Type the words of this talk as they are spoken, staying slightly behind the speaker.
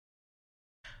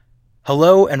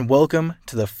Hello and welcome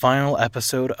to the final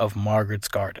episode of Margaret's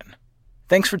Garden.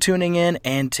 Thanks for tuning in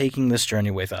and taking this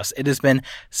journey with us. It has been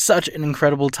such an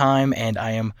incredible time, and I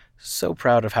am so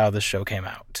proud of how this show came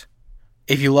out.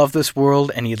 If you love this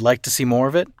world and you'd like to see more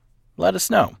of it, let us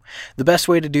know. The best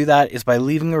way to do that is by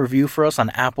leaving a review for us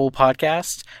on Apple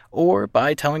Podcasts or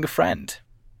by telling a friend.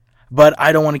 But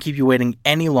I don't want to keep you waiting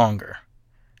any longer.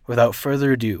 Without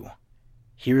further ado,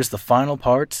 here's the final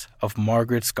part of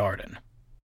Margaret's Garden.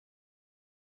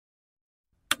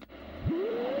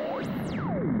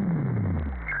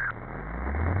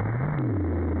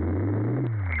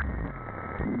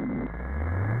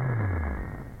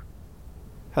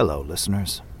 Hello,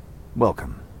 listeners.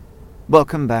 Welcome.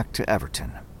 Welcome back to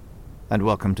Everton, and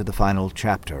welcome to the final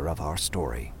chapter of our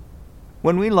story.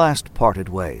 When we last parted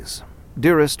ways,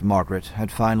 dearest Margaret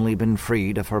had finally been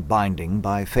freed of her binding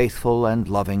by faithful and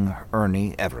loving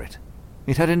Ernie Everett.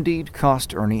 It had indeed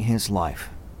cost Ernie his life,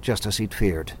 just as he'd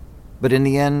feared, but in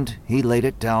the end he laid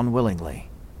it down willingly,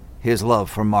 his love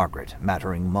for Margaret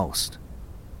mattering most.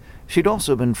 She'd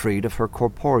also been freed of her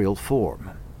corporeal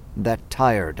form, that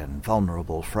tired and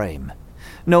vulnerable frame.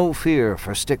 No fear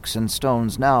for sticks and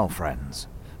stones now, friends.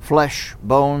 Flesh,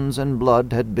 bones, and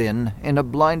blood had been, in a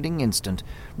blinding instant,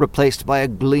 replaced by a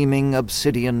gleaming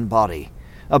obsidian body,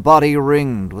 a body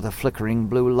ringed with a flickering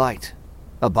blue light,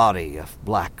 a body of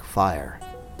black fire.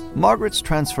 Margaret's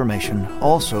transformation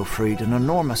also freed an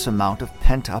enormous amount of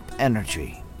pent-up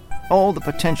energy, all the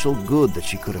potential good that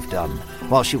she could have done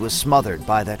while she was smothered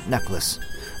by that necklace.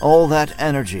 All that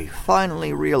energy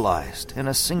finally realized in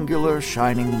a singular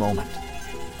shining moment.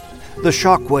 The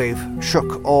shockwave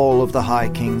shook all of the High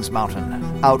King's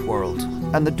Mountain, Outworld,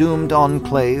 and the doomed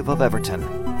enclave of Everton.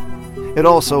 It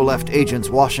also left Agents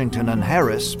Washington and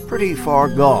Harris pretty far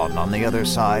gone on the other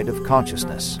side of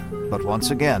consciousness, but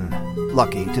once again,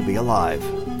 lucky to be alive.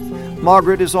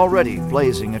 Margaret is already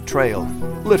blazing a trail,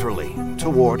 literally,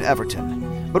 toward Everton.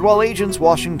 But while Agents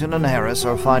Washington and Harris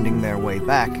are finding their way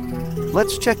back,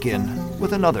 let's check in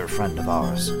with another friend of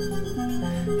ours.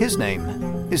 His name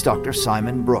is Dr.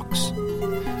 Simon Brooks.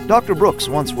 Dr. Brooks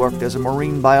once worked as a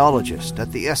marine biologist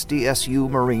at the SDSU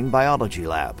Marine Biology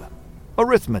Lab.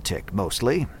 Arithmetic,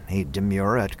 mostly. He'd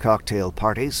demur at cocktail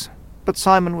parties. But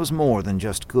Simon was more than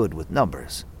just good with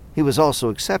numbers. He was also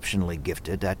exceptionally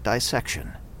gifted at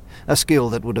dissection, a skill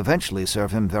that would eventually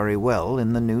serve him very well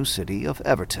in the new city of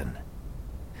Everton.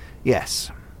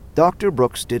 Yes, Dr.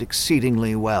 Brooks did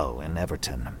exceedingly well in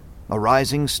Everton. A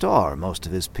rising star, most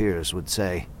of his peers would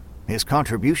say. His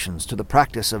contributions to the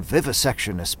practice of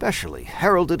vivisection especially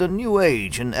heralded a new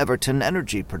age in Everton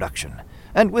energy production,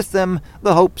 and with them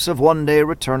the hopes of one day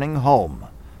returning home.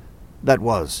 That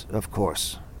was, of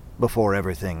course, before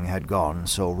everything had gone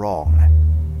so wrong.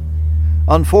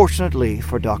 Unfortunately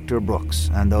for Dr. Brooks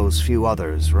and those few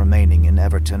others remaining in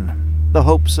Everton, the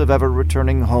hopes of ever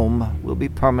returning home will be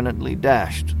permanently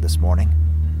dashed this morning.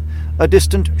 A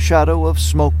distant shadow of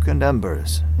smoke and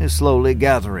embers is slowly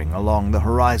gathering along the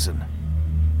horizon.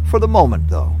 For the moment,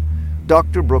 though,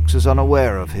 Dr. Brooks is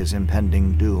unaware of his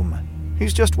impending doom.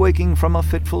 He's just waking from a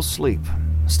fitful sleep,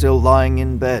 still lying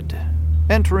in bed,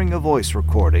 entering a voice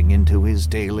recording into his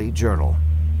daily journal.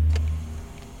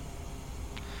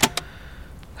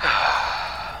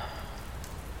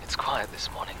 It's quiet this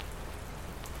morning.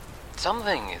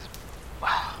 Something is...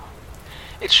 well,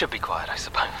 it should be quiet, I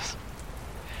suppose.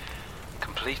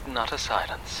 Complete and utter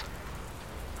silence.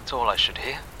 That's all I should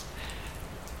hear.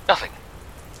 Nothing.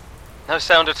 No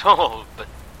sound at all, but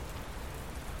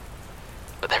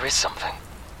there is something.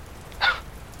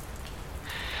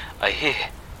 I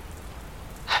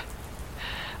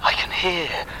can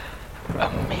hear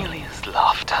Amelia's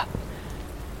laughter.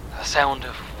 The sound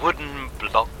of wooden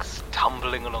blocks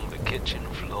tumbling along the kitchen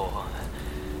floor.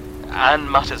 Anne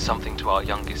mutters something to our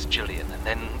youngest Gillian, and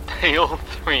then they all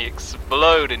three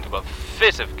explode into a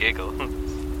fit of giggles.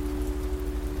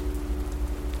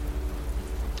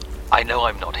 I know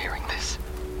I'm not hearing this.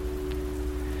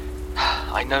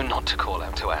 I know not to call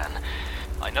out to Anne.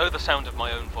 I know the sound of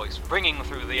my own voice ringing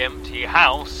through the empty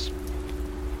house.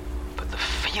 But the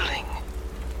feeling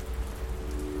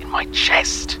in my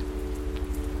chest...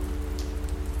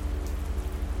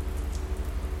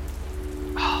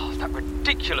 that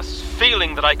ridiculous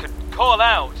feeling that I could call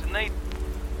out and they'd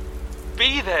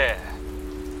be there.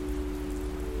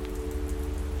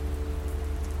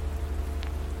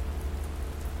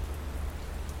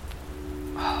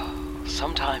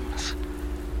 Sometimes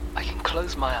I can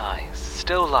close my eyes,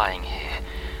 still lying here,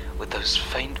 with those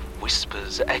faint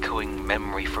whispers echoing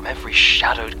memory from every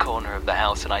shadowed corner of the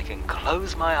house, and I can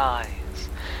close my eyes,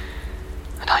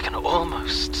 and I can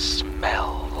almost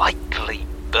smell likely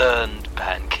burned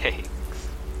pancakes.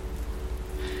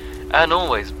 And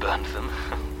always burned them.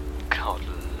 God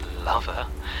love her.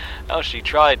 Oh, she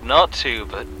tried not to,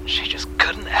 but she just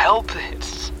couldn't help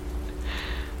it.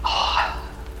 Oh,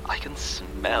 I can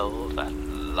smell that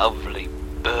lovely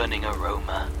burning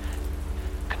aroma.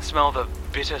 I can smell the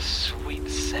bittersweet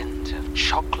scent of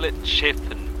chocolate chip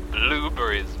and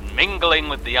blueberries mingling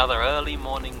with the other early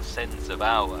morning scents of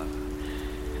our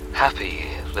happy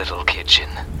little kitchen.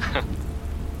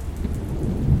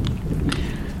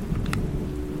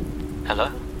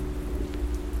 Hello?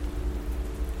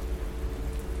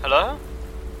 Hello?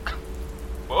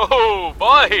 Whoa,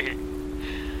 boy!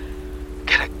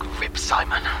 Get a grip,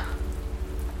 Simon.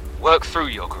 Work through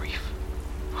your grief.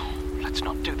 Let's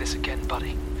not do this again,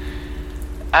 buddy.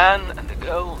 Anne and the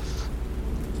girls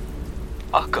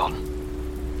are gone.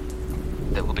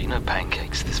 There will be no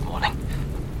pancakes this morning.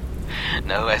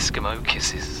 No Eskimo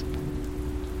kisses.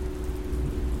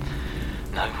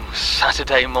 No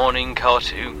Saturday morning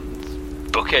cartoons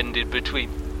bookended between.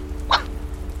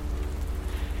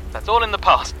 That's all in the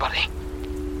past, buddy.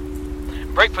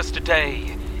 Breakfast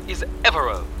today is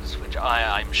Everose, which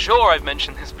I'm sure I've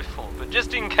mentioned this before, but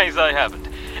just in case I haven't,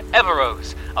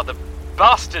 Everose are the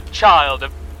bastard child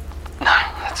of... No,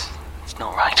 that's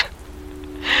not right.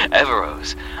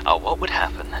 Everose are what would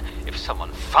happen if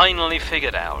someone finally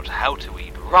figured out how to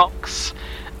eat rocks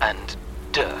and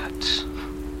dirt.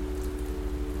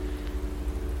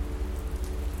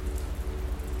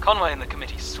 Conway and the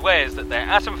committee swears that they're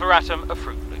atom for atom a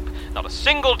Fruit Loop. Not a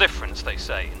single difference, they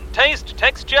say, in taste,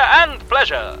 texture, and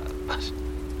pleasure. But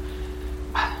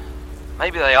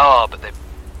maybe they are, but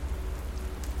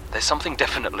there's something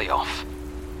definitely off.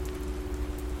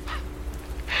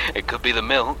 It could be the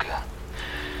milk.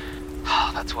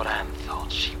 That's what Anne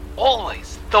thought. She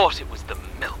always thought it was the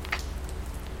milk.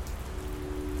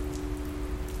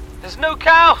 There's no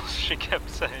cows, she kept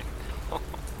saying.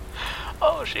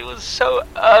 Oh, she was so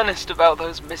earnest about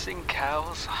those missing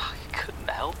cows. I couldn't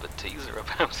help but tease her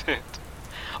about it.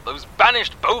 Those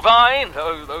banished bovine,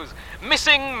 those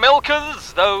missing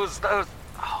milkers, those...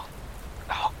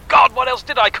 Oh, God, what else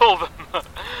did I call them?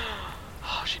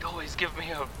 Oh, she'd always give me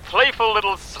a playful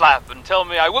little slap and tell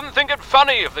me I wouldn't think it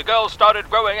funny if the girl started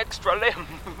growing extra limbs.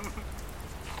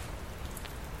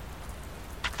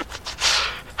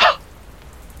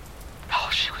 Oh,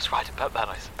 she was right about that,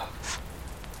 I suppose.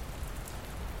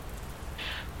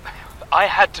 I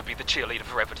had to be the cheerleader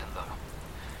for Everton, though.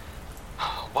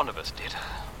 One of us did.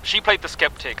 She played the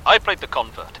skeptic, I played the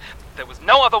convert. There was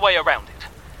no other way around it.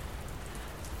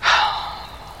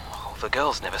 Oh, the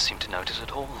girls never seemed to notice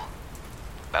at all.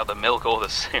 About the milk or the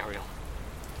cereal.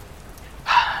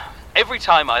 Every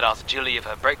time I'd ask Jilly if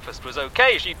her breakfast was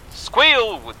okay, she'd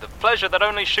squeal with the pleasure that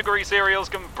only sugary cereals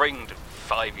can bring to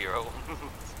 5-year-olds.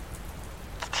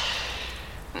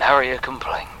 Nary a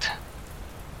complaint.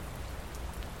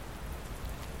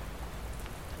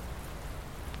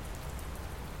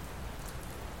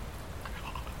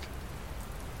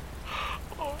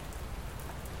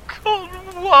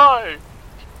 Why?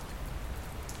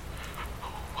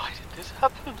 Why did this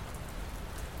happen?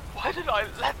 Why did I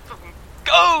let them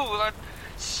go? That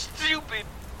stupid,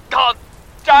 god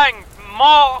dang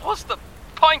Ma! What's the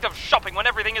point of shopping when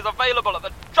everything is available at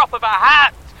the drop of a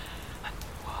hat? And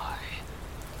why?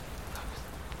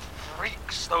 Those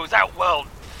freaks, those outworld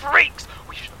freaks!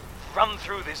 We should run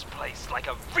through this place like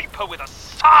a reaper with a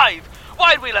scythe!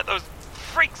 Why'd we let those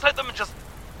freaks let them just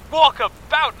walk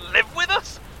about, live with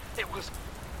us? It was...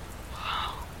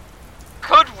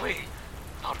 Could we?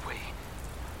 Not we.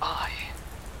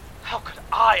 How could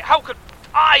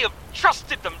I have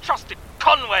trusted them, trusted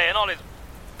Conway and all his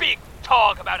big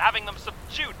talk about having them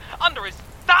subdued under his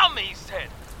thumb, he said.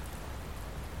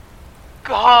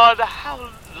 God,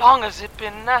 how long has it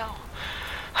been now?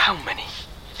 How many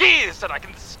years that I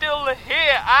can still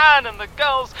hear Anne and the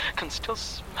girls, can still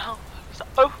smell those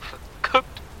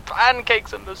overcooked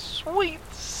pancakes and the sweet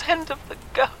scent of the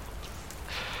girls,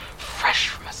 fresh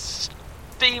from a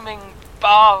steaming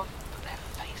bath, their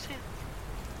faces.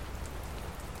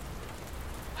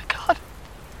 My God.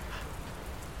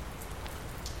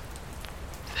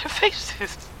 Their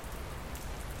faces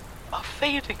are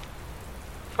fading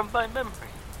from my memory.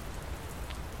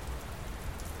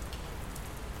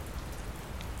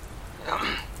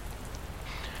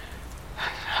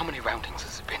 How many roundings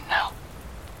has it been now?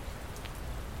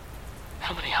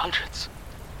 How many hundreds?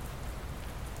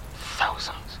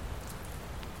 Thousands?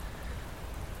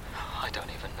 I don't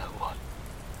even know what.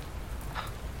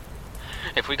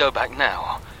 If we go back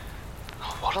now,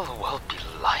 what'll the world be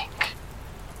like?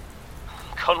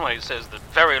 Conway says that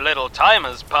very little time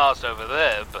has passed over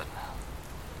there, but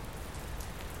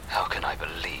how can I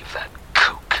believe that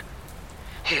kook?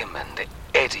 Him and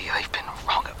Eddie, they've been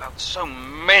wrong about so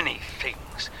many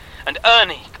things. And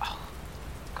Ernie, oh,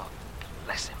 God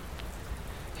bless him.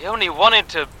 He only wanted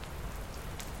to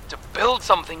build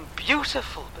something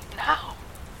beautiful, but now...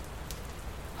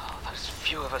 Oh, those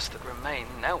few of us that remain,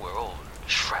 now we're all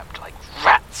trapped like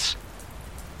rats.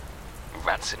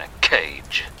 Rats in a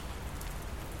cage.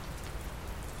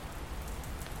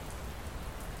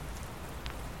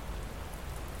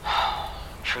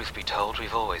 Truth be told,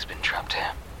 we've always been trapped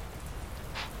here.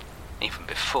 Even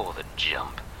before the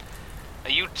jump. A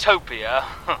utopia,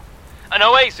 an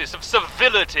oasis of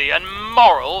civility and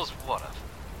morals. What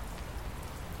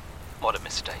a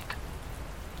mistake.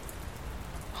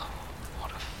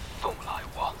 What a fool I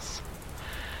was.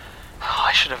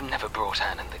 I should have never brought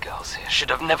Anne and the girls here. Should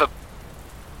have never...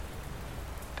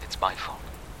 It's my fault.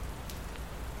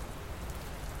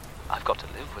 I've got to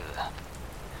live with that.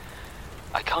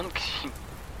 I can't keep...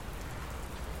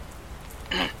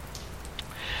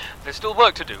 There's still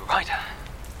work to do, right?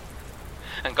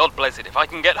 And God bless it, if I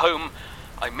can get home,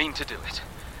 I mean to do it.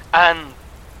 Anne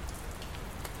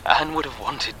would have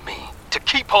wanted me to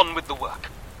keep on with the work.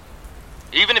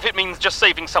 Even if it means just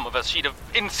saving some of us, she'd have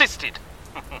insisted.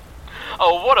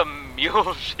 Oh, what a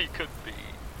mule she could be.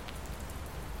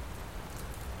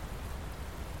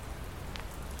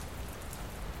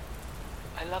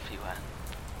 I love you, Anne.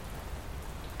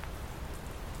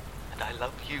 And I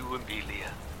love you,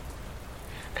 Amelia.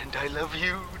 And I love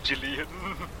you, Gillian.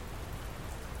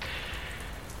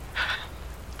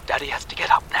 Daddy has to get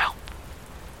up now.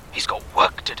 He's got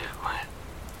work to do.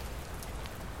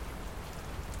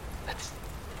 Let's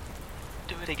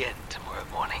do it again tomorrow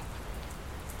morning.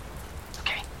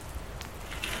 Okay.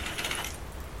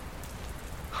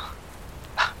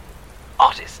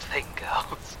 Oddest thing,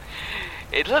 girls.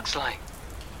 It looks like...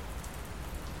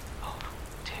 Oh,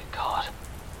 dear God.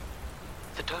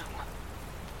 The dome.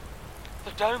 The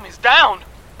dome is down!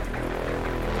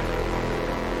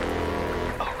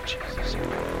 Oh, Jesus.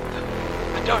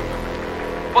 The dome.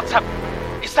 What's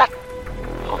happened? Is that...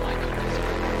 Oh, my goodness.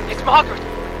 It's Margaret.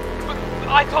 But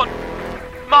I thought...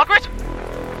 Margaret?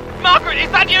 Margaret,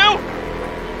 is that you?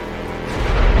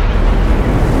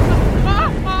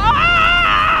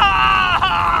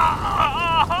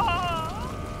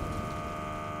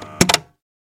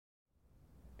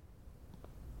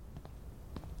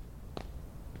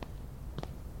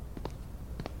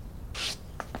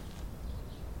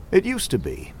 It used to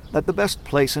be that the best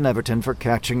place in Everton for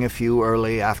catching a few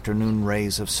early afternoon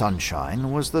rays of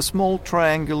sunshine was the small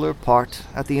triangular part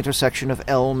at the intersection of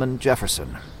Elm and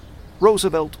Jefferson,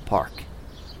 Roosevelt Park.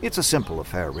 It's a simple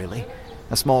affair, really.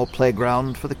 A small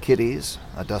playground for the kiddies,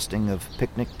 a dusting of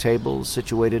picnic tables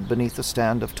situated beneath a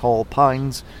stand of tall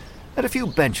pines, and a few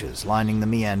benches lining the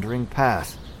meandering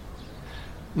path.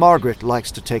 Margaret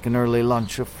likes to take an early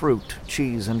lunch of fruit,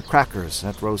 cheese, and crackers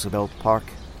at Roosevelt Park.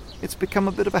 It's become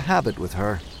a bit of a habit with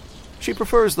her. She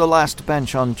prefers the last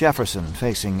bench on Jefferson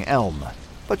facing Elm,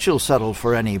 but she'll settle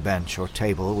for any bench or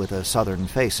table with a southern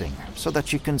facing so that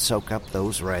she can soak up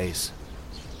those rays.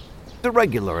 The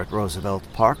regular at Roosevelt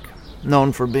Park,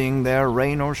 known for being there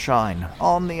rain or shine,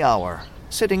 on the hour,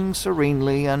 sitting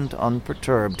serenely and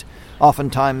unperturbed,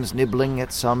 oftentimes nibbling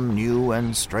at some new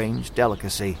and strange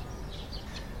delicacy.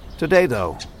 Today,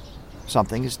 though,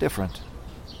 something is different.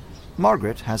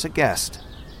 Margaret has a guest.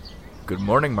 Good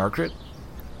morning, Margaret.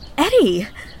 Eddie!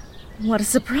 What a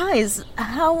surprise.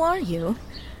 How are you?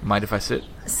 Mind if I sit?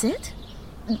 Sit?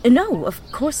 No, of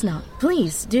course not.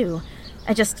 Please do.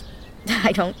 I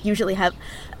don't usually have...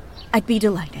 I'd be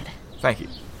delighted. Thank you.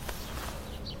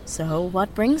 So,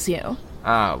 what brings you?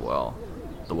 Well,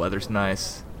 the weather's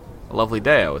nice. A lovely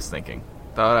day, I was thinking.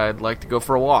 Thought I'd like to go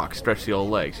for a walk, stretch the old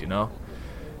legs, you know?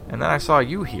 And then I saw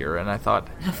you here, and I thought...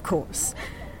 Of course.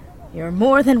 You're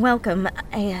more than welcome.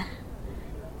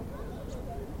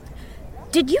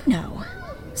 Did you know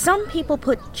some people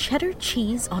put cheddar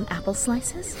cheese on apple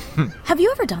slices? Have you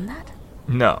ever done that?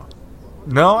 No.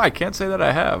 No, I can't say that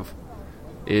I have.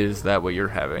 Is that what you're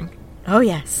having? Oh,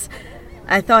 yes.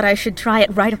 I thought I should try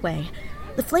it right away.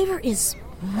 The flavor is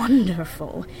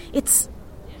wonderful. It's...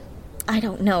 I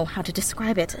don't know how to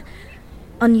describe it.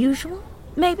 Unusual,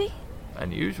 maybe?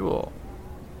 Unusual?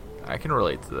 I can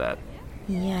relate to that.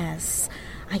 Yes.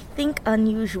 I think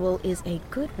unusual is a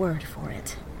good word for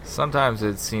it. Sometimes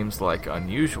it seems like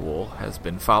unusual has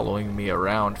been following me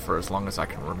around for as long as I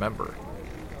can remember.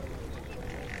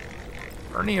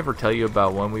 Ernie ever tell you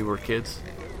about when we were kids?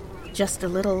 Just a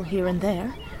little here and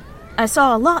there. I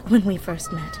saw a lot when we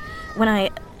first met. When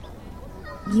I...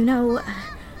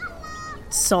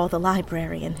 saw the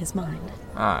library in his mind.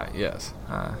 Yes.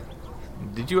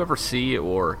 Did you ever see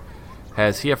or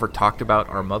Has he ever talked about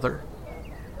our mother?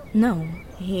 No,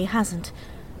 he hasn't.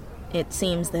 It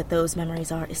seems that those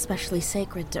memories are especially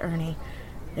sacred to Ernie.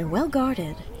 They're well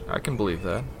guarded. I can believe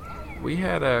that. We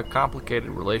had a complicated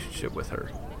relationship with her,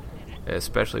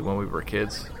 especially when we were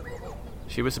kids.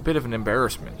 She was a bit of an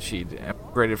embarrassment. She'd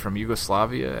emigrated from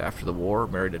Yugoslavia after the war,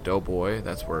 married a doughboy.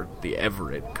 That's where the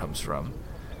Everett comes from.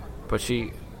 But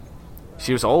she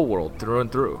was old world through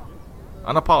and through.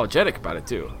 Unapologetic about it,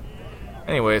 too.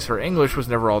 Anyways, her English was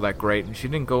never all that great, and she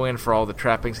didn't go in for all the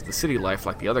trappings of the city life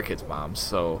like the other kids' moms,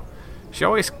 so she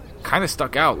always kind of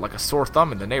stuck out like a sore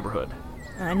thumb in the neighborhood.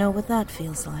 I know what that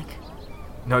feels like.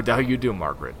 No doubt you do,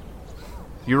 Margaret.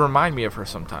 You remind me of her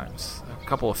sometimes. A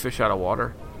couple of fish out of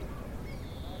water.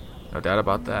 No doubt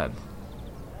about that.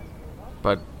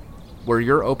 But where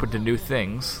you're open to new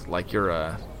things, like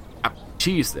your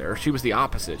cheese there, she was the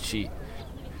opposite. She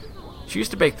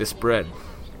used to bake this bread.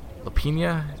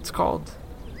 Lapina, it's called.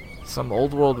 Some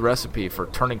old world recipe for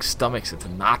turning stomachs into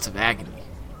knots of agony.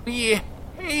 We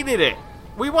hated it.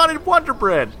 We wanted Wonder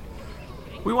Bread.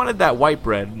 We wanted that white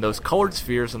bread and those colored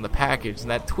spheres on the package and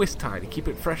that twist tie to keep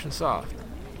it fresh and soft.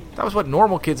 That was what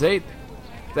normal kids ate.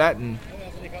 That and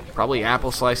probably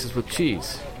apple slices with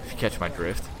cheese, if you catch my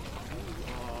drift.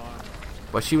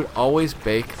 But she would always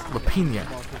bake lapina.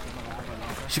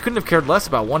 She couldn't have cared less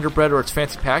about Wonder Bread or its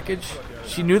fancy package.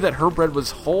 She knew that her bread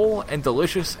was whole and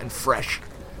delicious and fresh.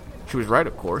 She was right,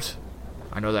 of course.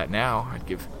 I know that now. I'd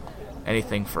give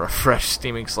anything for a fresh,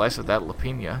 steaming slice of that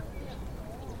lapina.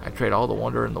 I'd trade all the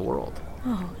wonder in the world.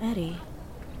 Oh, Eddie.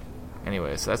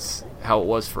 Anyways, that's how it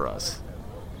was for us.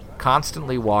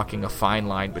 Constantly walking a fine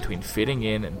line between fitting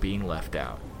in and being left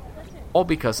out. All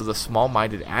because of the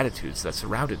small-minded attitudes that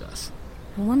surrounded us.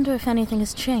 I wonder if anything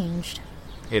has changed.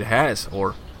 It has,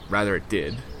 or rather it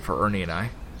did, for Ernie and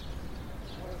I.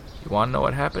 You want to know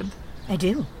what happened? I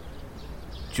do.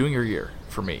 Junior year,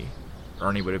 for me.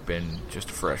 Ernie would have been just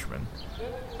a freshman.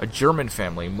 A German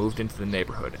family moved into the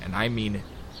neighborhood, and I mean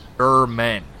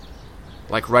German.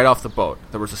 Like right off the boat,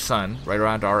 there was a son, right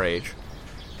around our age.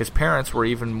 His parents were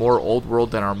even more old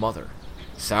world than our mother.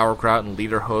 Sauerkraut and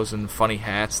lederhosen, funny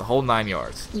hats, the whole 9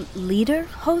 yards.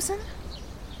 Lederhosen?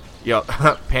 Yo,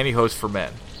 pantyhose for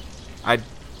men.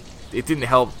 It didn't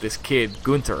help this kid,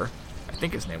 Gunther, I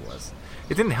think his name was.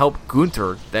 It didn't help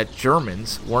Gunther that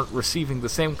Germans weren't receiving the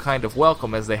same kind of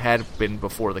welcome as they had been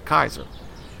before the Kaiser.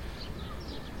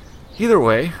 Either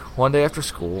way, one day after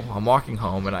school, I'm walking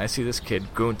home and I see this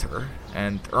kid, Gunther,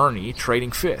 and Ernie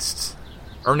trading fists.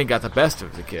 Ernie got the best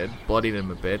of the kid, bloodied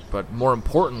him a bit, but more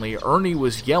importantly, Ernie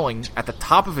was yelling at the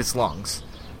top of his lungs.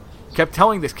 Kept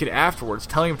telling this kid afterwards,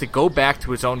 telling him to go back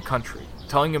to his own country,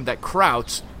 telling him that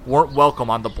Krauts weren't welcome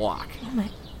on the block. Oh my...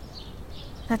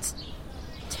 That's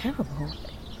terrible.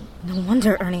 No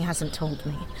wonder Ernie hasn't told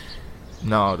me.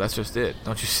 No, that's just it.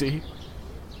 Don't you see?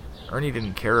 Ernie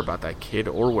didn't care about that kid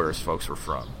or where his folks were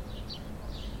from.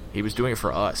 He was doing it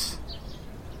for us.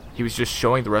 He was just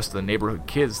showing the rest of the neighborhood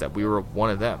kids that we were one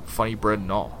of them, funny bread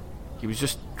and all. He was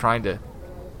just trying to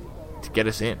get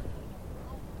us in.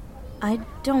 I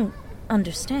don't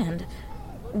understand.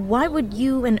 Why would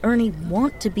you and Ernie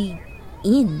want to be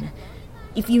in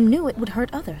if you knew it would hurt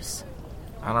others?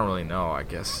 I don't really know, I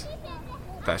guess.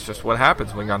 That's just what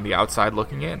happens when you're on the outside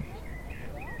looking in.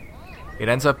 It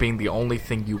ends up being the only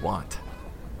thing you want.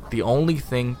 The only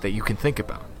thing that you can think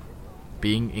about.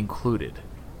 Being included.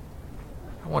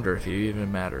 I wonder if it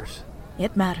even matters.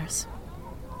 It matters.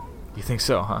 You think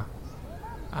so, huh?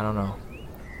 I don't know.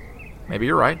 Maybe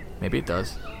you're right. Maybe it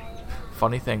does.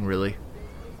 Funny thing, really.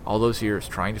 All those years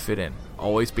trying to fit in.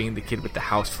 Always being the kid with the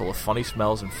house full of funny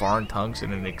smells and foreign tongues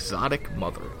and an exotic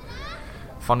mother.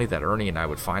 Funny that Ernie and I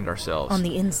would find ourselves... On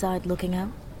the inside looking out?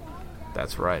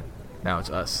 That's right. Now it's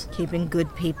us. Keeping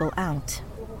good people out.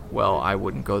 Well, I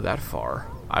wouldn't go that far.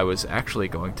 I was actually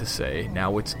going to say,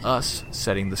 now it's us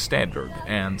setting the standard,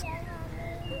 and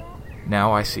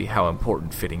now I see how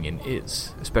important fitting in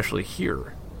is, especially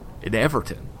here, in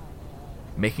Everton.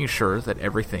 Making sure that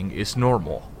everything is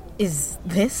normal. Is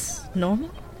this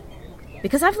normal?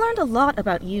 Because I've learned a lot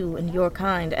about you and your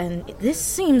kind, and this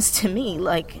seems to me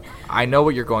like... I know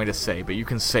what you're going to say, but you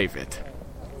can save it.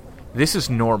 This is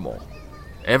normal.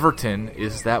 Everton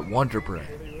is that Wonder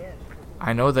Bread.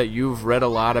 I know that you've read a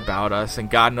lot about us, and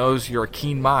God knows you're a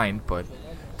keen mind, but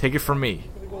take it from me.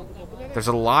 There's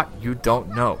a lot you don't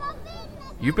know.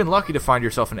 You've been lucky to find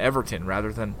yourself in Everton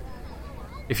rather than...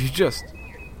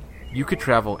 You could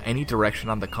travel any direction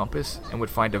on the compass and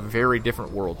would find a very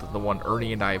different world than the one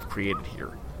Ernie and I have created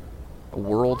here. A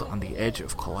world on the edge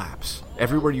of collapse.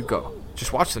 Everywhere you go.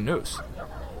 Just watch the news.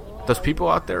 Those people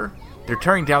out there, they're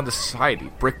tearing down the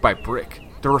society brick by brick.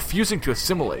 They're refusing to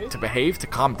assimilate, to behave, to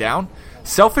calm down.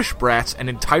 Selfish brats and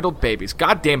entitled babies,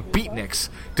 goddamn beatniks,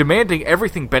 demanding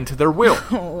everything bent to their will.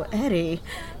 Oh, Eddie,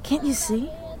 can't you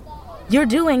see? You're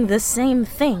doing the same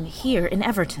thing here in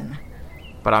Everton.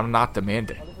 But I'm not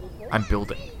demanding. I'm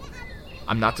building.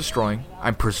 I'm not destroying.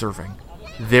 I'm preserving.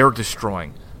 They're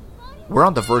destroying. We're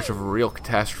on the verge of a real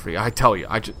catastrophe. I tell you,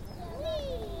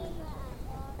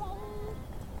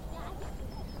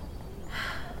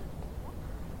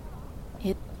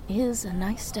 It is a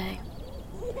nice day.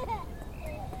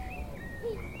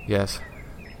 Yes,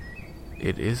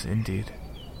 it is indeed.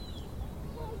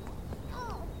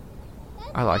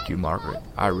 I like you, Margaret.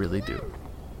 I really do.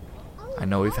 I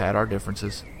know we've had our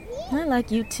differences. I like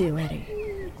you too, Eddie.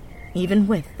 Even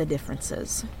with the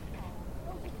differences.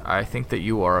 I think that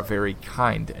you are a very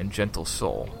kind and gentle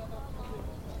soul.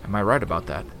 Am I right about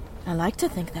that? I like to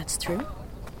think that's true.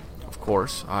 Of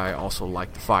course, I also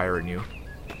like the fire in you.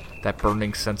 That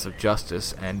burning sense of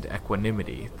justice and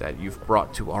equanimity that you've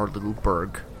brought to our little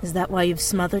burg. Is that why you've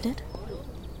smothered it?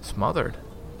 Smothered?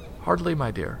 Hardly, my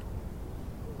dear.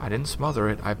 I didn't smother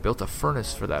it. I built a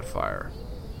furnace for that fire.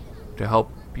 To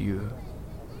help you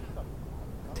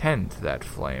tend that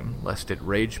flame, lest it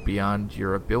rage beyond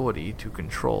your ability to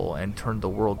control and turn the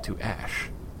world to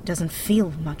ash. Doesn't feel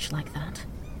much like that.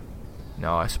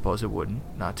 No, I suppose it wouldn't.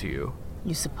 Not to you.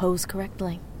 You suppose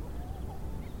correctly.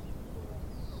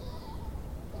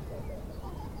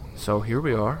 So here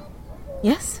we are.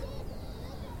 Yes,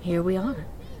 here we are.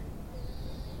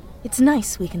 It's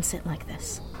nice we can sit like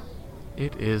this.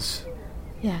 It is.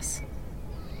 Yes.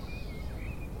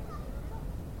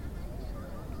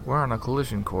 We're on a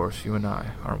collision course, you and I,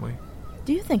 aren't we?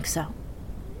 Do you think so?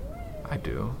 I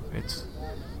do.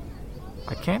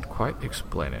 I can't quite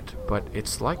explain it, but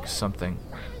it's like something.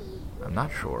 I'm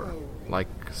not sure. Like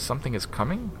something is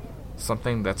coming?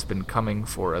 Something that's been coming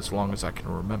for as long as I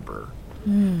can remember.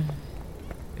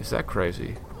 Is that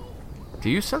crazy? Do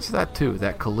you sense that too,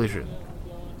 that collision?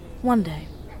 One day.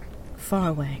 Far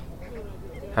away.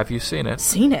 Have you seen it?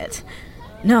 Seen it?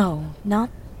 No,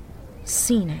 not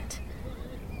seen it.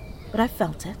 But I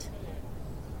felt it.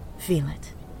 Feel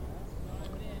it.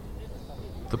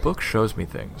 The book shows me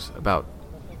things about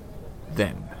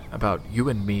then, about you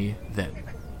and me then,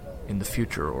 in the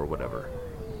future or whatever.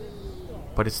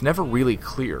 But it's never really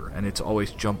clear, and it's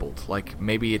always jumbled. Like,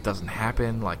 maybe it doesn't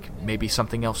happen, like, maybe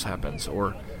something else happens,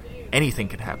 or anything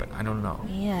can happen. I don't know.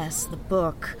 Yes, the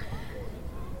book.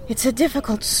 It's a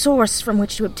difficult source from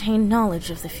which to obtain knowledge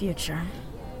of the future.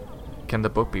 Can the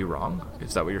book be wrong?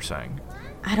 Is that what you're saying?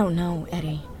 I don't know,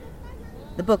 Eddie.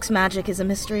 The book's magic is a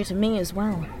mystery to me as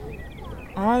well.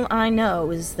 All I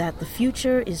know is that the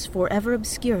future is forever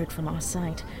obscured from our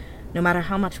sight, no matter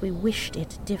how much we wished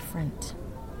it different.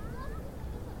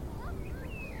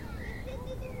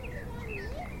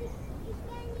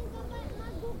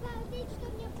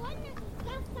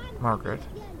 Margaret,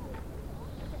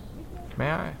 may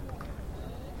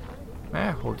I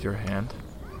hold your hand?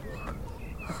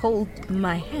 Hold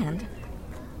my hand?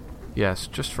 Yes,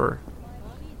 just to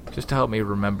help me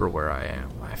remember where I am.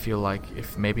 I feel like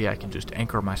if maybe I can just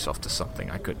anchor myself to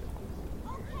something, I could.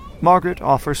 Margaret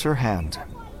offers her hand,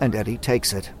 and Eddie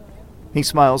takes it. He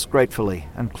smiles gratefully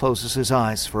and closes his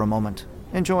eyes for a moment,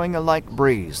 enjoying a light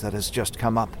breeze that has just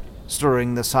come up,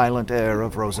 stirring the silent air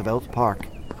of Roosevelt Park.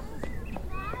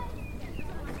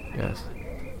 Yes.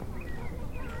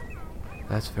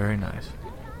 That's very nice.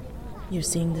 You're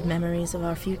seeing the memories of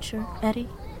our future, Eddie?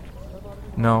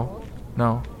 No.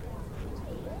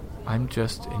 I'm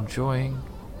just enjoying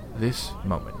this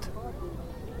moment.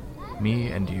 Me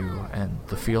and you, and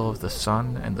the feel of the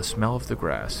sun, and the smell of the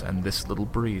grass, and this little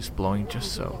breeze blowing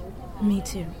just so. Me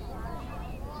too.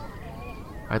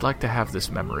 I'd like to have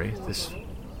this memory, this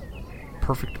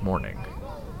perfect morning,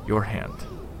 your hand.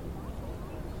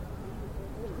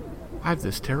 I have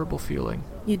this terrible feeling.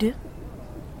 You do?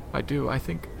 I do. I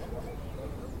think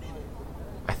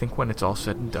when it's all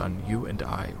said and done, you and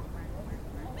I,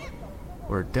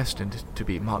 we're destined to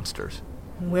be monsters.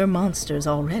 We're monsters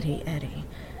already, Eddie.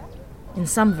 In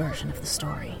some version of the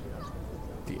story.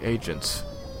 The agents.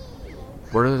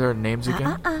 What are their names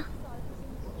again?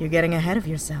 You're getting ahead of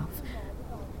yourself.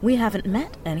 We haven't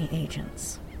met any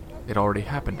agents. It already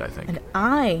happened, I think. And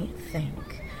I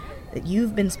think that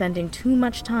you've been spending too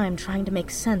much time trying to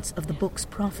make sense of the book's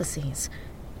prophecies.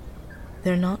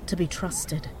 They're not to be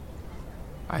trusted.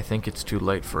 I think it's too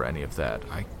late for any of that.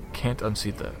 I can't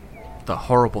unsee the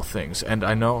horrible things, and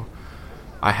I know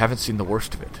I haven't seen the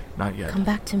worst of it. Not yet. Come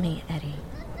back to me, Eddie.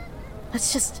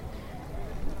 Let's just...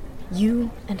 you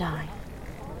and I.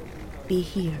 Be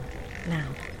here, now.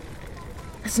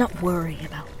 Let's not worry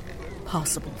about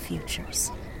possible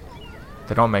futures.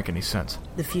 They don't make any sense.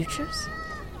 The futures?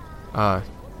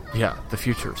 Yeah, the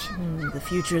futures. The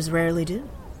futures rarely do.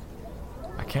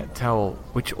 I can't tell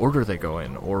which order they go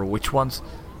in, or which ones...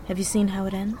 Have you seen how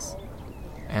it ends?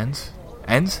 Ends?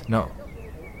 Ends? No.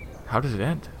 How does it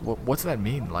end? What's that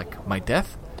mean? Like, my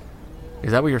death?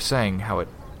 Is that what you're saying, how it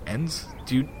ends?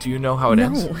 Do you know how it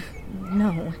ends?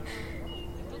 No.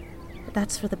 But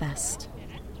that's for the best.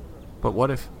 But what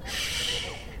if... Shh.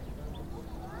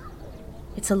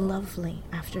 It's a lovely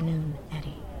afternoon,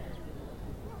 Eddie.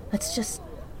 Let's just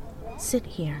sit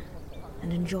here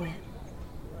and enjoy it.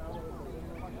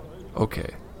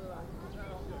 Okay.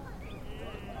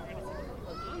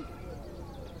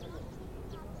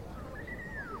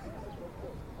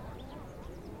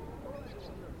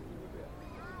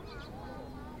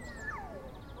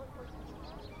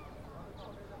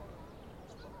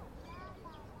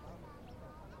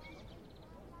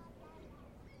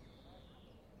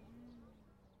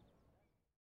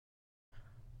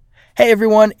 Hey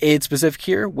everyone, it's Pacific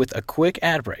here with a quick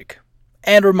ad break.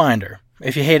 And a reminder,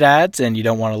 if you hate ads and you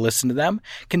don't want to listen to them,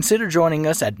 consider joining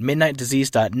us at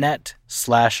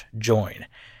midnightdisease.net/join,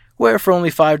 where for only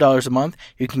 $5 a month,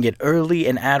 you can get early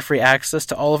and ad-free access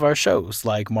to all of our shows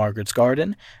like Margaret's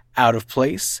Garden, Out of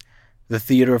Place, The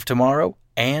Theater of Tomorrow,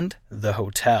 and The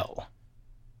Hotel.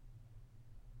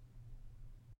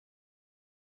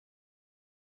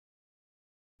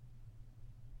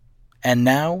 And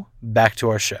now, back to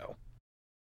our show.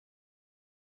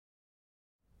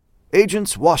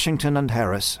 Agents Washington and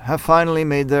Harris have finally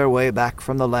made their way back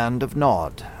from the land of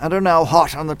Nod and are now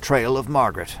hot on the trail of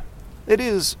Margaret. It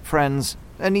is, friends,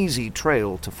 an easy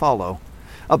trail to follow.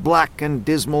 A black and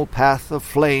dismal path of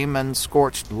flame and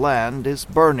scorched land is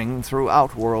burning through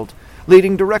Outworld,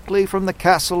 leading directly from the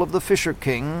castle of the Fisher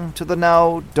King to the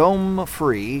now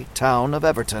dome-free town of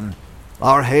Everton.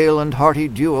 Our hale and hearty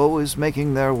duo is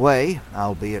making their way,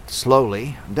 albeit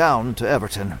slowly, down to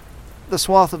Everton. The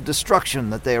swath of destruction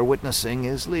that they are witnessing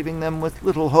is leaving them with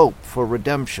little hope for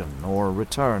redemption or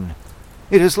return.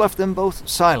 It has left them both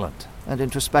silent and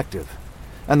introspective,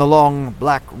 and the long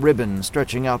black ribbon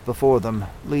stretching out before them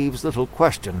leaves little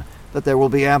question that there will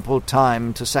be ample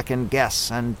time to second-guess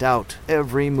and doubt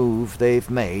every move they've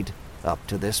made up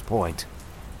to this point.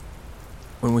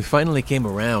 When we finally came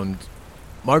around,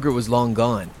 Margaret was long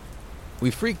gone.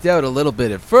 We freaked out a little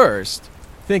bit at first,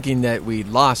 thinking that we'd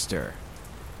lost her.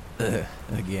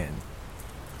 Again.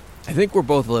 I think we're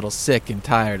both a little sick and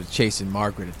tired of chasing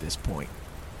Margaret at this point.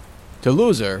 To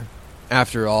lose her,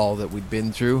 after all that we'd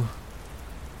been through,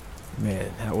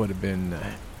 man, that would have been...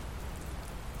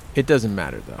 It doesn't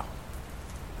matter, though.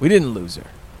 We didn't lose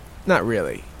her. Not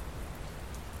really.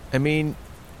 I mean,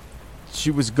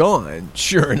 she was gone,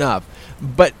 sure enough,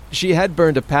 but she had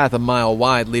burned a path a mile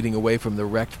wide leading away from the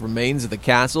wrecked remains of the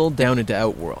castle down into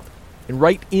Outworld, and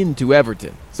right into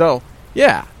Everton. So,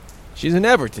 yeah, she's in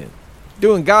Everton,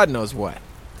 doing God knows what.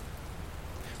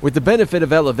 With the benefit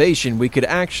of elevation, we could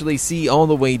actually see all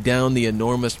the way down the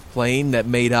enormous plain that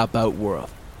made up Outworld.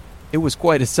 It was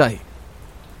quite a sight.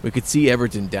 We could see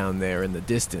Everton down there in the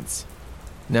distance,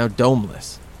 now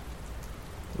domeless.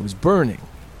 It was burning.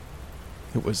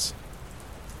 It was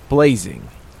blazing,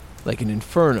 like an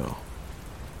inferno.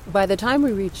 By the time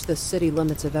we reached the city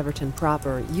limits of Everton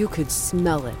proper, you could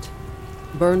smell it.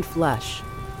 Burned flesh.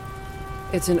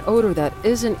 It's an odor that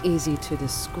isn't easy to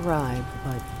describe,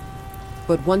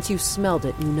 but once you smelled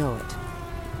it, you know it.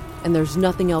 And there's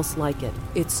nothing else like it.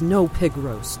 It's no pig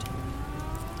roast.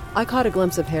 I caught a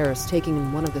glimpse of Harris taking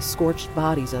in one of the scorched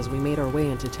bodies as we made our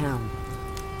way into town.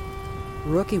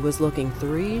 Rookie was looking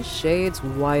 3 shades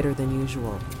whiter than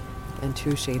usual, and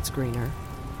 2 shades greener.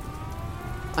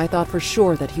 I thought for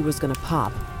sure that he was gonna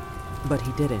pop, but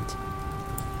he didn't.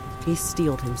 He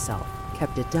steeled himself,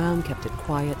 kept it down, kept it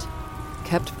quiet,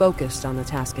 kept focused on the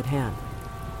task at hand.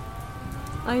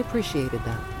 I appreciated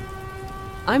that.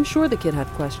 I'm sure the kid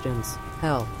had questions.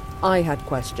 Hell, I had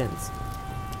questions.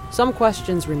 Some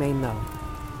questions remain, though.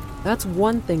 That's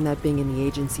one thing that being in the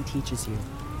agency teaches you.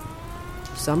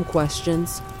 Some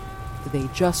questions, they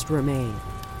just remain.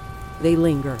 They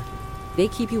linger. They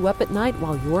keep you up at night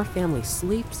while your family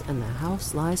sleeps and the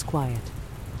house lies quiet.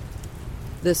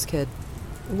 This kid,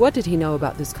 what did he know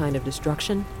about this kind of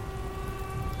destruction?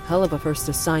 Hell of a first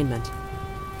assignment.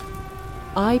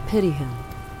 I pity him.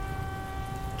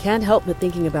 Can't help but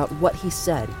thinking about what he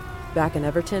said back in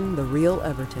Everton, the real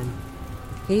Everton.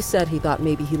 He said he thought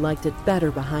maybe he liked it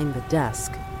better behind the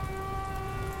desk.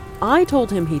 I told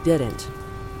him he didn't.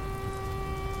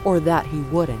 Or that he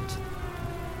wouldn't.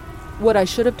 What I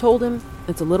should have told him,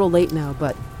 it's a little late now,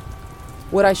 but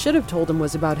What I should have told him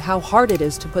was about how hard it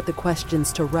is to put the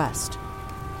questions to rest.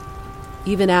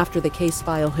 Even after the case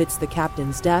file hits the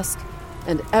captain's desk,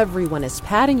 and everyone is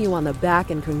patting you on the back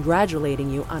and congratulating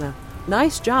you on a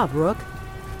nice job, Rook.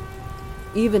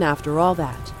 Even after all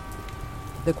that,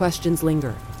 the questions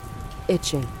linger,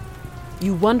 itching.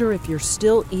 You wonder if you're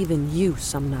still even you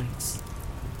some nights.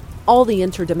 All the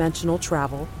interdimensional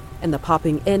travel, and the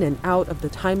popping in and out of the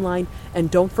timeline, and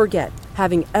don't forget,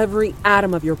 having every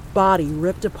atom of your body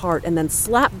ripped apart and then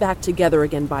slapped back together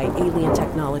again by alien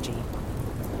technology.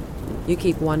 You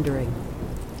keep wondering,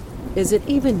 is it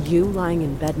even you lying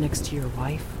in bed next to your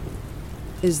wife?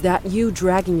 Is that you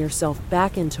dragging yourself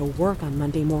back into work on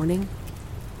Monday morning?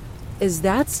 Is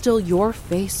that still your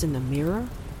face in the mirror?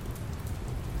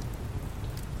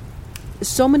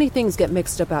 So many things get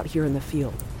mixed up out here in the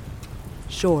field.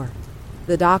 Sure,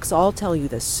 the docs all tell you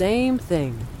the same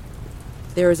thing.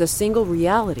 There is a single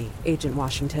reality, Agent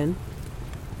Washington.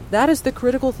 That is the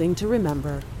critical thing to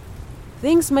remember.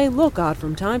 Things may look odd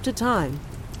from time to time,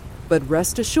 but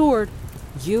rest assured,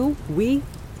 you, we,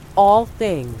 all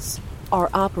things are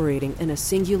operating in a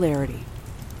singularity.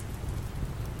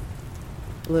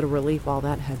 A little relief, all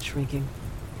that head shrinking.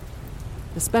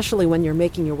 Especially when you're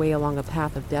making your way along a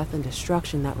path of death and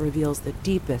destruction that reveals the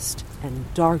deepest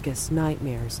and darkest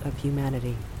nightmares of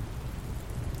humanity.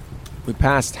 We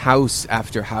passed house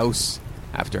after house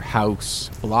after house,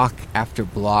 block after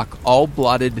block, all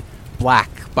blotted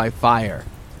black by fire.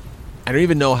 I don't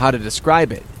even know how to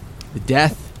describe it. The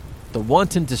death, the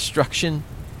wanton destruction,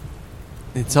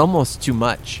 it's almost too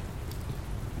much.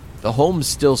 The homes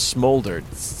still smoldered,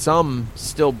 some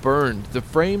still burned, the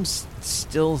frames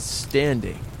still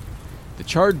standing. The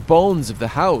charred bones of the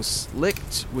house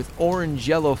licked with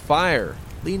orange-yellow fire,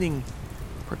 leaning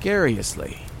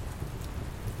precariously.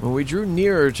 When we drew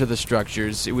nearer to the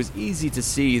structures, it was easy to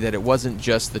see that it wasn't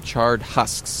just the charred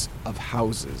husks of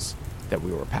houses that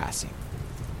we were passing.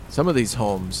 Some of these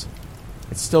homes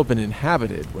had still been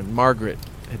inhabited when Margaret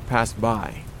had passed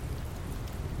by.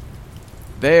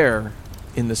 There,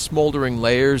 in the smoldering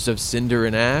layers of cinder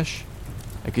and ash,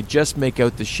 I could just make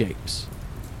out the shapes,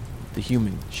 the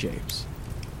human shapes.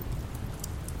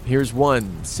 Here's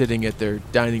one sitting at their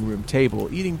dining room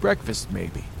table, eating breakfast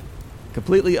maybe,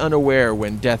 completely unaware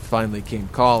when death finally came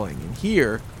calling. And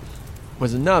here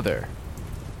was another,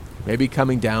 maybe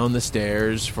coming down the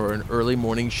stairs for an early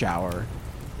morning shower.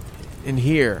 And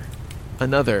here,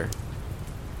 another,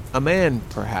 a man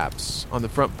perhaps, on the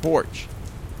front porch,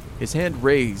 his hand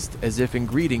raised as if in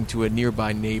greeting to a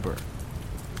nearby neighbor.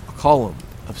 A column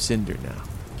of cinder now.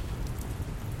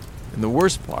 And the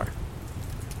worst part,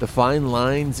 the fine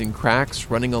lines and cracks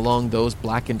running along those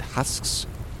blackened husks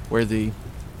where the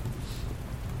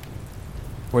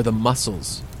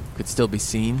muscles could still be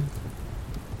seen,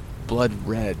 blood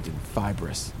red and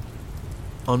fibrous.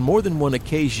 On more than one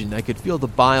occasion, I could feel the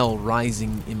bile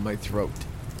rising in my throat.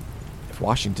 If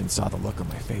Washington saw the look on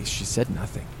my face, she said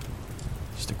nothing.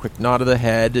 Just a quick nod of the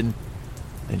head, and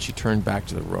then she turned back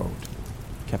to the road,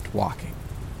 kept walking.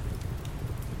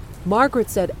 Margaret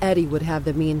said Eddie would have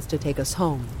the means to take us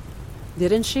home,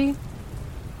 didn't she?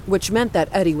 Which meant that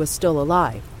Eddie was still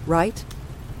alive, right?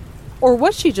 Or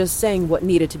was she just saying what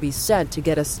needed to be said to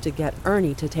get us to get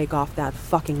Ernie to take off that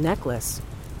fucking necklace?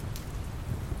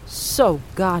 So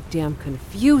goddamn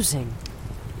confusing.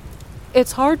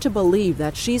 It's hard to believe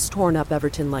that she's torn up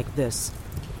Everton like this,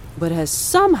 but has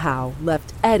somehow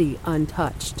left Eddie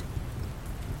untouched.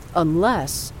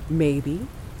 Unless, maybe,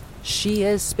 she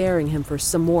is sparing him for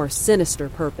some more sinister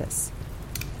purpose.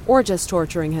 Or just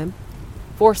torturing him,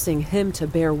 forcing him to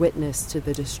bear witness to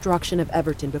the destruction of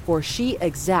Everton before she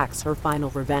exacts her final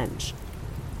revenge.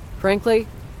 Frankly,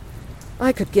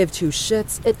 I could give two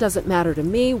shits. It doesn't matter to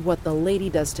me what the lady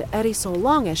does to Eddie so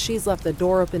long as she's left the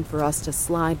door open for us to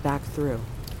slide back through.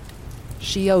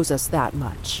 She owes us that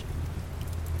much.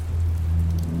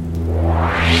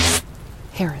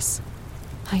 Harris,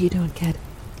 how you doing, kid?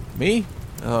 Me?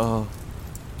 I'm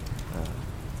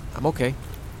okay.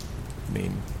 I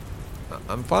mean,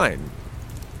 I'm fine.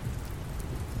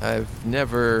 I've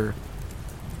never...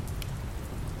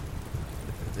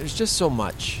 There's just so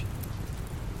much.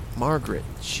 Margaret,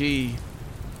 she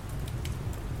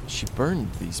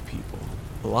burned these people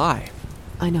alive.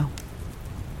 I know.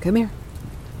 Come here.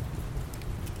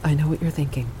 I know what you're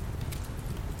thinking.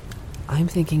 I'm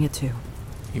thinking it too.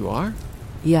 You are?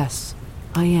 Yes,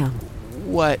 I am.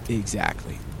 What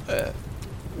exactly?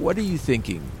 What are you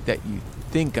thinking that you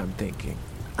think I'm thinking?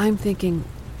 I'm thinking,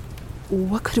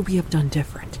 what could we have done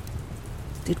different?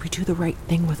 Did we do the right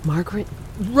thing with Margaret?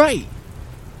 Right!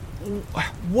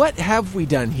 What have we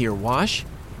done here, Wash?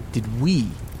 Did we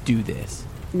do this?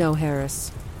 No,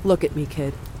 Harris. Look at me,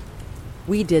 kid.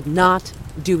 We did not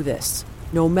do this.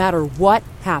 No matter what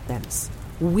happens.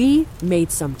 We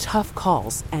made some tough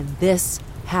calls, and this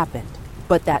happened.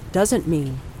 But that doesn't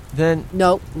mean... Then...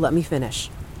 No, let me finish.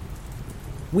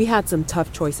 We had some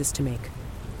tough choices to make.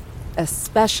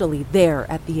 Especially there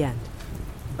at the end.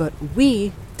 But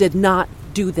we did not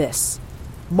do this.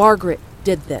 Margaret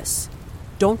did this.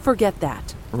 Don't forget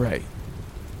that. Right.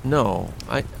 No,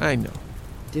 I know.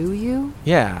 Do you?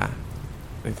 Yeah,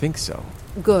 I think so.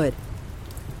 Good.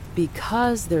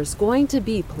 Because there's going to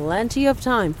be plenty of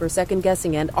time for second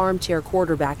guessing and armchair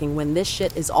quarterbacking when this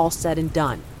shit is all said and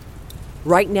done.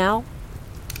 Right now,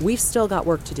 we've still got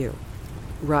work to do.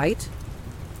 Right?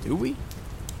 Do we?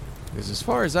 Because as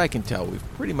far as I can tell,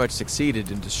 we've pretty much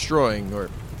succeeded in destroying, or,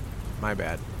 my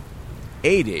bad,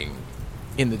 aiding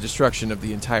in the destruction of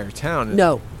the entire town.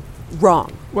 No.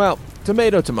 Wrong. Well,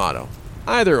 tomato.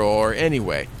 Either or,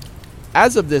 anyway.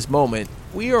 As of this moment,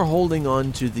 we are holding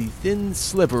on to the thin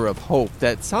sliver of hope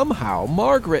that somehow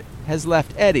Margaret has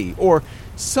left Eddie, or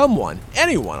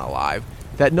anyone alive,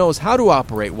 that knows how to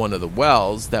operate one of the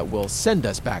wells that will send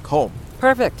us back home.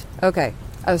 Perfect. Okay.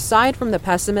 Aside from the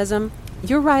pessimism,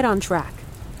 you're right on track.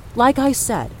 Like I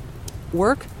said,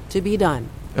 work to be done.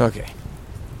 Okay.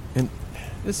 And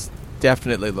this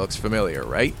definitely looks familiar,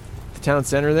 right? The town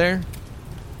center there?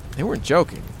 They weren't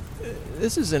joking.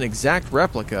 This is an exact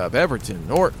replica of Everton,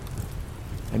 or...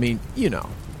 I mean, you know.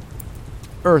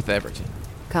 Earth Everton.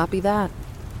 Copy that.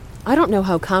 I don't know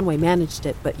how Conway managed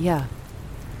it, but yeah.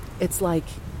 It's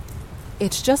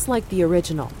just like the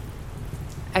original.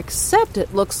 Except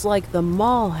it looks like the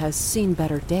mall has seen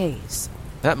better days.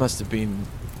 That must have been...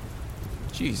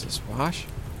 Jesus, Wash.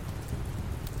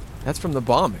 That's from the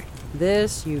bombing.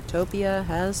 This utopia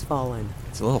has fallen.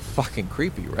 It's a little fucking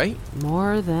creepy, right?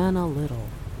 More than a little.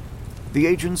 The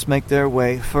agents make their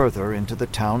way further into the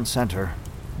town center,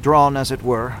 drawn, as it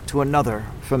were, to another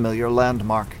familiar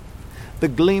landmark, the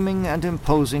gleaming and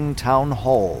imposing town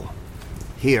hall.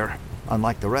 Here,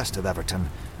 unlike the rest of Everton,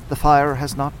 the fire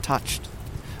has not touched.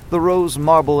 The rose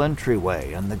marble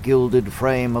entryway and the gilded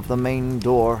frame of the main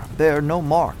door bear no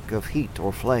mark of heat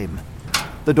or flame.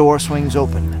 The door swings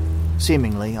open,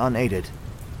 seemingly unaided.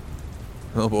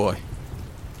 Oh boy.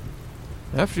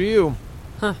 After you.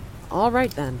 Huh. All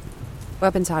right then.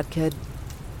 Weapons hot, kid.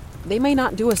 They may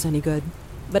not do us any good,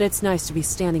 but it's nice to be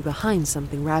standing behind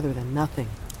something rather than nothing.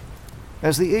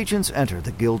 As the agents enter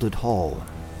the gilded hall,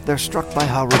 they're struck by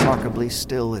how remarkably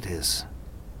still it is.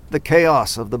 The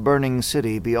chaos of the burning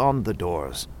city beyond the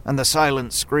doors, and the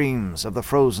silent screams of the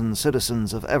frozen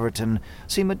citizens of Everton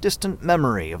seem a distant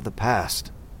memory of the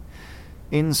past.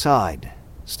 Inside,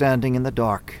 standing in the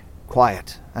dark,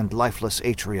 quiet and lifeless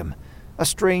atrium, a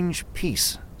strange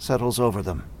peace settles over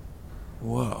them.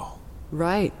 Whoa.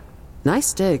 Right.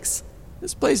 Nice digs.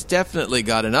 This place definitely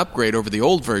got an upgrade over the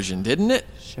old version, didn't it?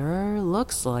 Sure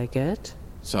looks like it.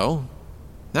 So,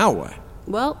 now what?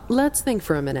 Well, let's think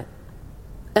for a minute.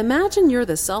 Imagine you're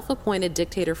the self-appointed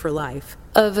dictator for life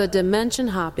of a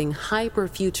dimension-hopping,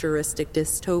 hyper-futuristic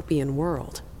dystopian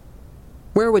world.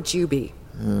 Where would you be?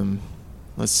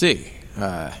 Let's see.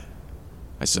 I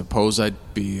suppose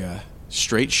I'd be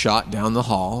straight shot down the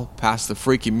hall, past the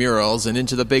freaky murals, and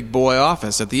into the big boy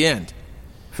office at the end.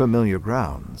 Familiar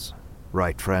grounds,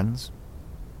 right, friends?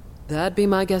 That'd be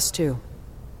my guess, too.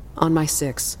 On my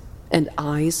 6, and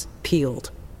eyes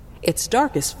peeled. It's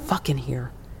dark as fuck in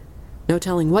here. No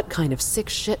telling what kind of sick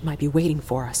shit might be waiting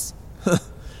for us.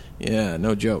 Yeah,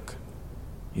 no joke.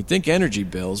 You'd think energy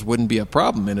bills wouldn't be a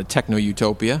problem in a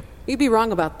techno-utopia. You'd be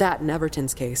wrong about that in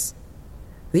Everton's case.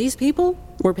 These people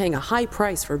were paying a high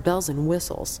price for bells and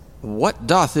whistles. What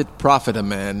doth it profit a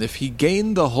man if he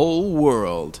gain the whole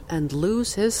world? And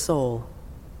lose his soul.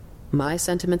 My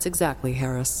sentiments exactly,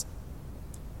 Harris.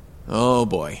 Oh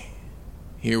boy.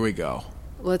 Here we go.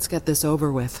 Let's get this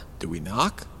over with. Do we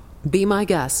knock? Be my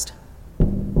guest.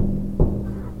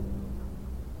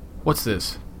 What's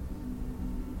this?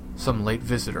 Some late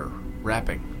visitor,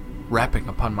 rapping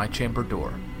upon my chamber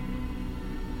door.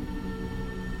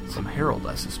 Some herald,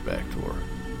 I suspect, or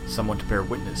someone to bear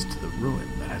witness to the ruin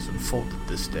that has unfolded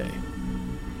this day.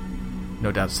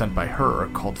 No doubt sent by her or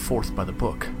called forth by the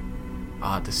book.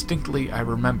 Distinctly I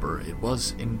remember it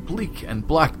was in bleak and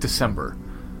black December.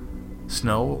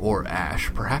 Snow or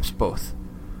ash, perhaps both,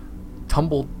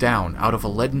 tumbled down out of a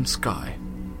leaden sky.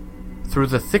 Through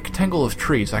the thick tangle of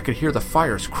trees I could hear the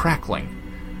fires crackling,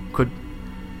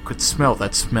 could smell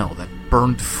that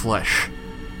burned flesh.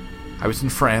 I was in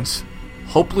France,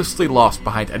 hopelessly lost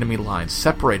behind enemy lines,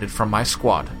 separated from my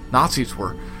squad. Nazis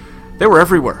were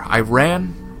everywhere. I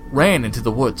ran into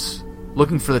the woods.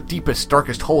 looking for the deepest,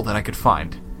 darkest hole that I could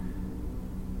find.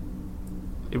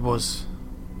 It was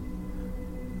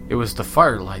the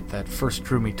firelight that first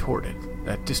drew me toward it,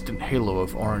 that distant halo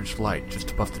of orange light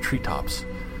just above the treetops.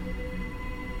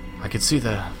 I could see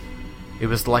it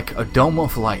was like a dome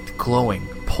of light, glowing,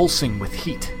 pulsing with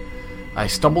heat. I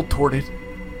stumbled toward it,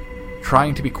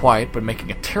 trying to be quiet but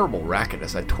making a terrible racket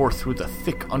as I tore through the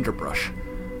thick underbrush.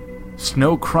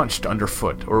 Snow crunched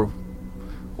underfoot, or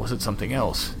was it something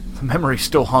else? The memory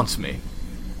still haunts me.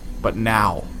 But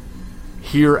now,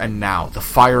 here and now, the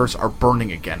fires are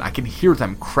burning again. I can hear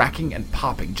them cracking and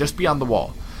popping just beyond the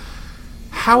wall.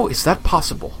 How is that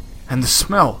possible? And the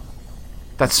smell.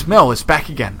 That smell is back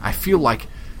again. I feel like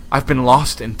I've been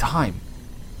lost in time.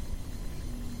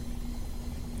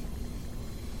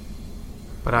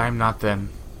 But I am not then.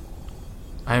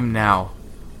 I am now.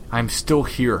 I am still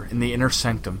here in the inner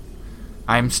sanctum.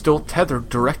 I am still tethered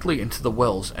directly into the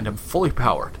wells and am fully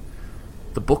powered.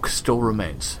 The book still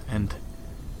remains. And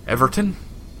Everton?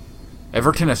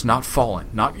 Everton has not fallen.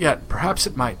 Not yet. Perhaps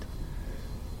it might.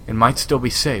 It might still be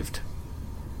saved.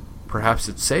 Perhaps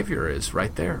its savior is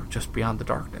right there, just beyond the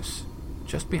darkness.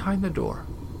 Just behind the door.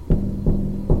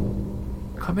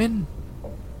 Come in,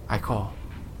 I call.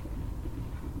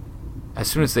 As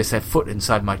soon as they set foot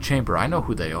inside my chamber, I know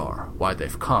who they are, why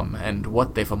they've come, and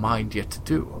what they've a mind yet to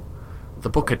do. The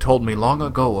book had told me long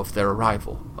ago of their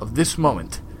arrival, of this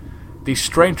moment. These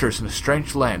strangers in a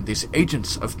strange land, these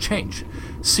agents of change,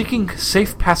 seeking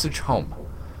safe passage home.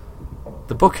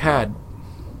 The book had...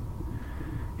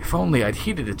 If only I'd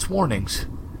heeded its warnings.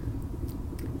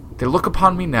 They look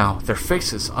upon me now, their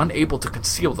faces unable to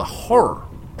conceal the horror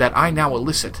that I now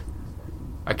elicit.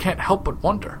 I can't help but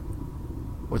wonder.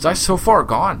 Was I so far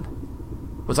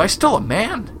gone? Was I still a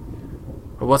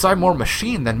man? Or was I more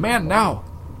machine than man now?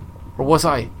 Or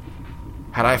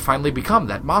had I finally become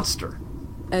that monster?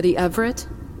 Eddie Everett?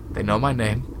 They know my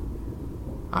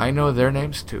name. I know their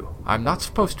names too. I'm not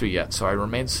supposed to yet, so I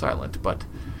remain silent, but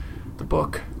the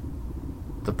book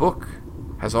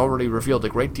has already revealed a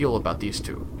great deal about these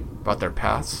two, about their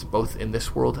paths, both in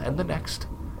this world and the next.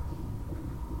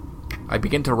 I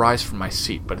begin to rise from my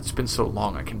seat, but it's been so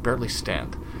long I can barely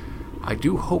stand. I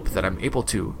do hope that I'm able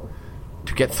to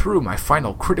get through my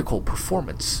final critical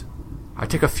performance. I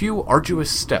take a few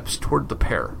arduous steps toward the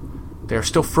pair. They are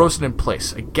still frozen in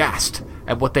place, aghast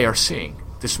at what they are seeing,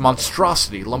 this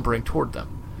monstrosity lumbering toward them.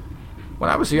 When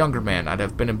I was a younger man, I'd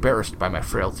have been embarrassed by my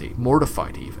frailty,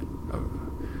 mortified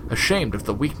even, ashamed of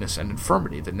the weakness and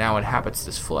infirmity that now inhabits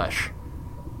this flesh.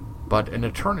 But an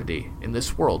eternity in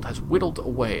this world has whittled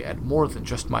away at more than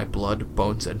just my blood,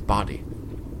 bones, and body.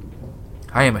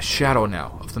 I am a shadow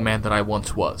now of the man that I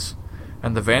once was,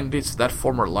 and the vanities of that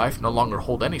former life no longer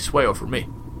hold any sway over me.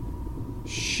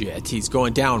 Shit, he's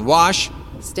going down. Wash!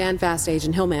 Stand fast,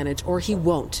 Agent. He'll manage, or he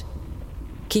won't.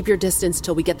 Keep your distance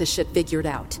till we get this shit figured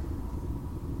out.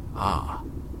 Ah,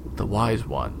 the wise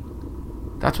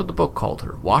one. That's what the book called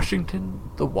her. Washington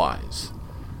the Wise.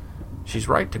 She's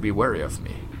right to be wary of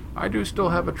me. I do still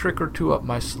have a trick or two up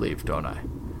my sleeve, don't I?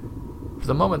 For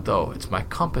the moment, though, it's my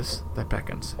compass that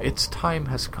beckons. Its time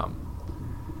has come.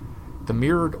 The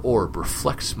mirrored orb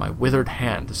reflects my withered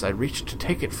hand as I reach to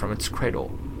take it from its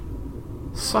cradle.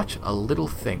 Such a little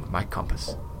thing, my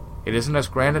compass. It isn't as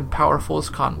grand and powerful as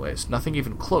Conway's, nothing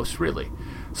even close, really.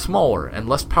 Smaller and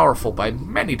less powerful by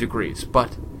many degrees,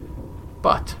 but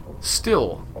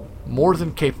still more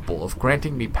than capable of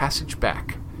granting me passage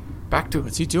back to...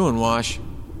 What's he doing, Wash?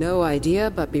 No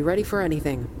idea, but be ready for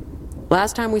anything.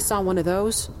 Last time we saw one of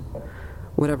those,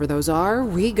 whatever those are,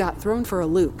 we got thrown for a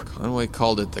loop. Conway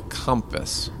called it the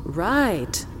compass.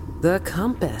 Right, the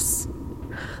compass.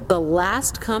 The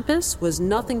last compass was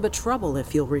nothing but trouble,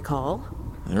 if you'll recall.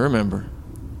 I remember.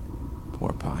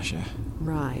 Poor Pasha.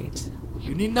 Right.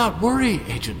 You need not worry,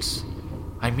 agents.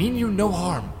 I mean you no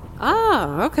harm.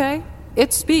 Ah, okay.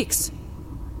 It speaks.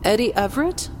 Eddie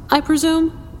Everett, I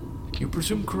presume? You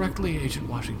presume correctly, Agent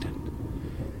Washington.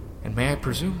 And may I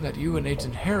presume that you and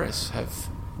Agent Harris have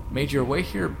made your way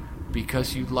here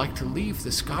because you'd like to leave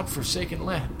this godforsaken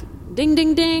land? Ding,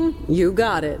 ding, ding. You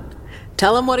got it.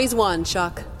 Tell him what he's won,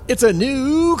 Chuck. It's a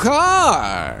new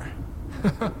car!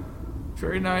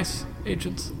 Very nice,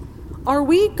 agents. Are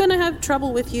we gonna have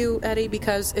trouble with you, Eddie?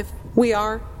 Because if we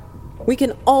are, we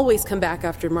can always come back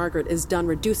after Margaret is done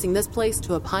reducing this place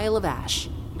to a pile of ash.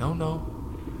 No.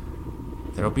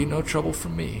 There'll be no trouble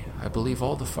from me. I believe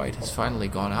all the fight has finally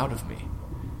gone out of me.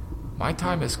 My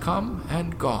time has come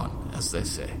and gone, as they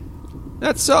say.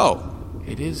 That's so.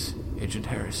 It is, Agent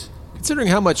Harris. Considering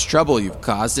how much trouble you've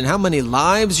caused and how many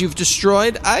lives you've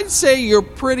destroyed, I'd say you're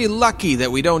pretty lucky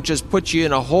that we don't just put you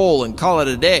in a hole and call it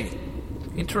a day.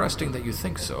 Interesting that you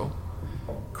think so.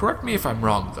 Correct me if I'm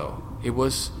wrong, though. It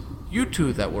was you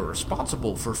two that were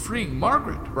responsible for freeing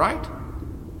Margaret, right?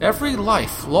 Every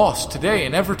life lost today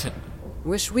in Everton.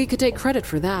 Wish we could take credit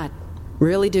for that.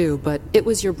 Really do, but it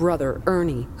was your brother,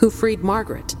 Ernie, who freed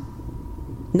Margaret.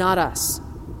 Not us.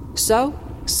 So,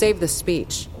 save the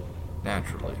speech.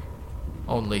 Naturally.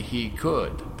 Only he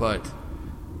could, but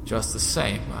just the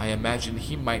same, I imagine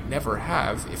he might never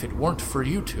have if it weren't for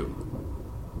you two.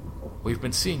 We've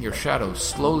been seeing your shadows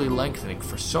slowly lengthening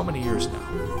for so many years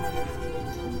now.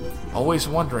 Always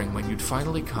wondering when you'd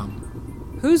finally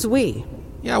come. Who's we?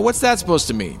 Yeah, what's that supposed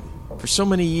to mean? For so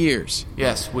many years.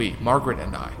 Yes, we, Margaret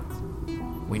and I.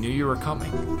 We knew you were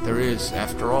coming. There is,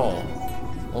 after all,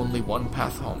 only one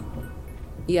path home.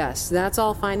 Yes, that's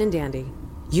all fine and dandy.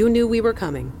 You knew we were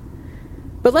coming.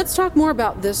 But let's talk more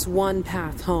about this one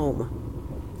path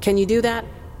home. Can you do that?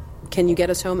 Can you get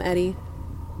us home, Eddie?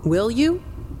 Will you?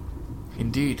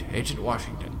 Indeed, Agent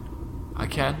Washington. I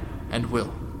can and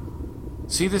will.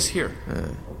 See this here.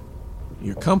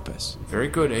 Your compass. Very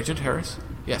good, Agent Harris.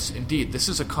 Yes, indeed, this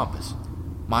is a compass.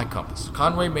 My compass.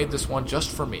 Conway made this one just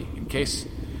for me, in case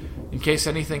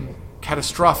anything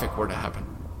catastrophic were to happen.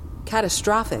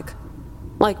 Catastrophic?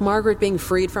 Like Margaret being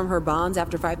freed from her bonds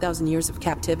after 5,000 years of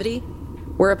captivity?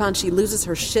 Whereupon she loses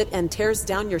her shit and tears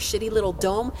down your shitty little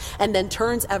dome and then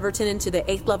turns Everton into the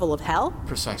 8th level of hell?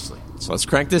 Precisely. So let's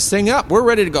crank this thing up. We're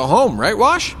ready to go home, right,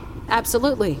 Wash?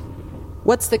 Absolutely.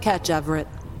 What's the catch, Everett?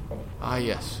 Ah,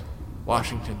 yes.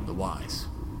 Washington the Wise.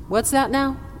 What's that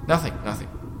now? Nothing.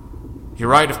 You're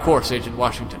right, of course, Agent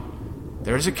Washington.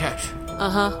 There is a catch.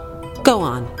 Uh-huh. Go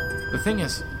on. The thing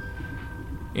is,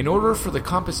 in order for the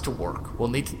compass to work, we'll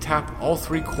need to tap all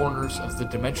 3 corners of the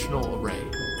dimensional array,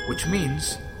 which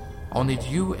means I'll need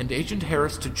you and Agent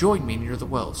Harris to join me near the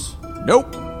wells.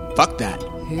 Nope. Fuck that.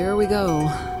 Here we go.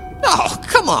 Oh,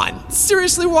 come on.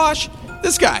 Seriously, Wash?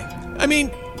 This guy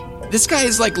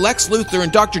is like Lex Luthor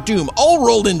and Dr. Doom all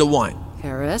rolled into one.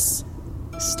 Harris,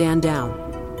 stand down.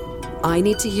 I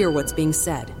need to hear what's being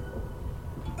said.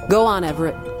 Go on,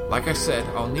 Everett. Like I said,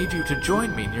 I'll need you to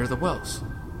join me near the wells.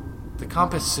 The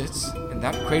compass sits in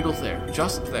that cradle there,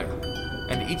 just there,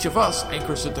 and each of us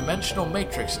anchors a dimensional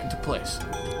matrix into place.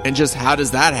 And just how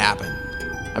does that happen?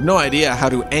 I've no idea how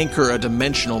to anchor a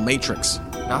dimensional matrix.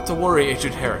 Not to worry,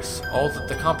 Agent Harris. All that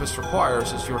the compass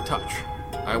requires is your touch.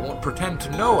 I won't pretend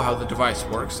to know how the device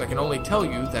works. I can only tell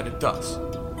you that it does.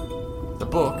 The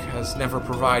book has never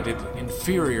provided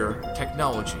inferior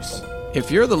technologies. If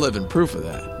you're the living proof of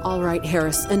that. All right,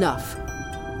 Harris, enough.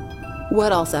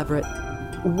 What else, Everett?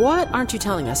 What aren't you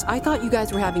telling us? I thought you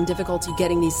guys were having difficulty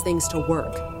getting these things to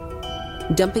work.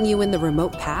 Dumping you in the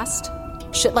remote past?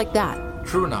 Shit like that.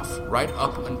 True enough, right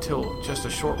up until just a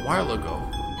short while ago.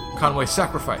 Conway's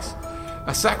sacrifice.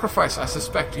 A sacrifice I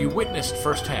suspect you witnessed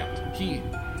firsthand.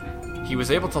 He was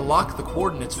able to lock the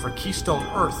coordinates for Keystone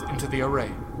Earth into the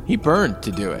array. He burned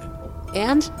to do it.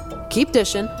 And keep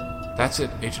dishing. That's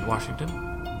it, Agent Washington.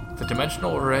 The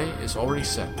dimensional array is already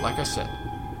set, like I said.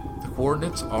 The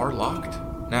coordinates are locked.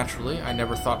 Naturally, I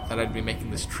never thought that I'd be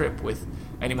making this trip with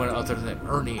anyone other than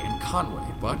Ernie and Conway,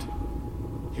 but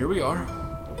here we are.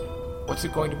 What's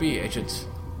it going to be, agents?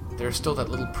 There's still that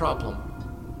little problem.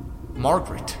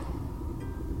 Margaret.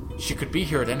 She could be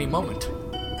here at any moment.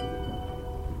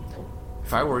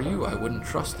 If I were you, I wouldn't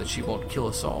trust that she won't kill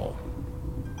us all.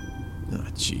 Oh,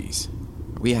 jeez.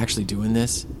 Are we actually doing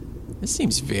this? This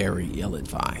seems very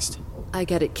ill-advised. I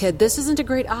get it, kid. This isn't a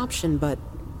great option, but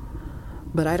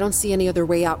I don't see any other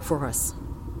way out for us.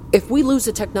 If we lose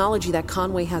the technology that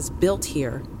Conway has built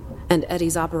here, and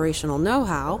Eddie's operational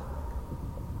know-how,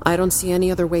 I don't see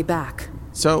any other way back.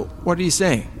 So, what are you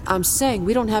saying? I'm saying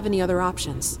we don't have any other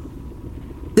options.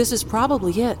 This is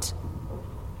probably it.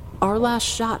 Our last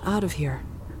shot out of here.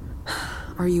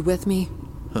 Are you with me?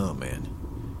 Oh, man.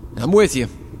 I'm with you.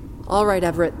 All right,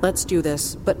 Everett, let's do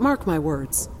this. But mark my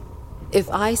words. If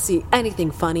I see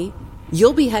anything funny,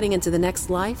 you'll be heading into the next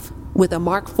life with a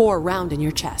Mark IV round in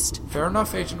your chest. Fair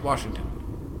enough, Agent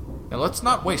Washington. Now let's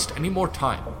not waste any more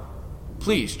time.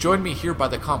 Please, join me here by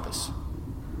the compass.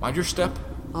 Mind your step.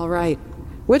 All right.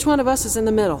 Which one of us is in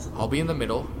the middle? I'll be in the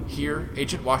middle. Here,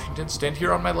 Agent Washington, stand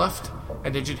here on my left,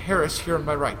 and Agent Harris here on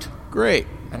my right. Great.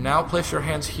 And now place your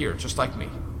hands here, just like me.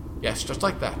 Yes, just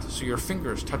like that, so your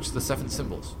fingers touch the 7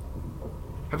 symbols.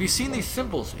 Have you seen these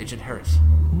symbols, Agent Harris?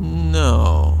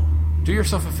 No. Do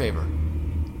yourself a favor.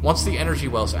 Once the energy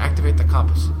wells activate the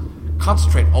compass,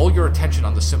 concentrate all your attention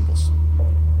on the symbols.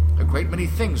 A great many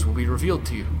things will be revealed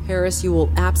to you. Harris, you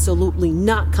will absolutely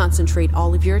not concentrate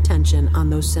all of your attention on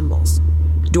those symbols.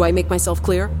 Do I make myself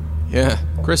clear? Yeah,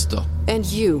 crystal. And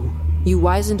you, You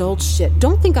wizened old shit.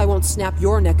 Don't think I won't snap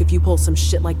your neck if you pull some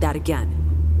shit like that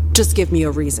again. Just give me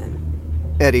a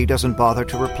reason. Eddie doesn't bother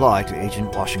to reply to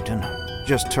Agent Washington,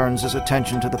 just turns his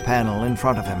attention to the panel in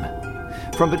front of him.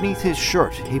 From beneath his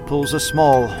shirt, he pulls a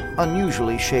small,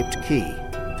 unusually shaped key.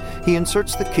 He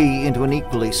inserts the key into an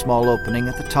equally small opening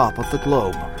at the top of the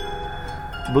globe.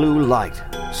 Blue light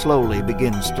slowly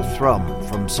begins to thrum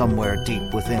from somewhere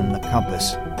deep within the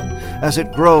compass. As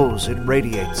it grows, it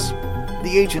radiates.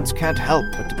 The agents can't help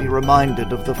but to be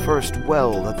reminded of the first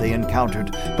well that they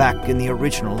encountered back in the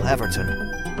original Everton.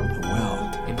 The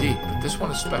well. Indeed, but this one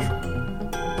is special.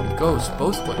 It goes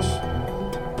both ways.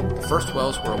 The first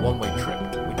wells were a one-way trip.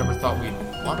 We never thought we'd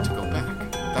want to go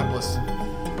back. That was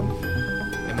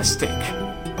a mistake.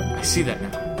 I see that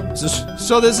now.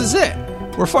 So this is it.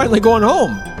 We're finally going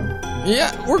home.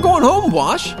 Yeah, we're going home,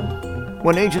 Wash.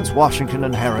 When Agents Washington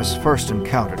and Harris first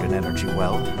encountered an energy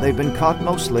well, they'd been caught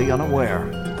mostly unaware.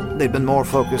 They'd been more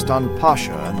focused on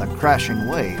Pasha and the crashing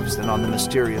waves than on the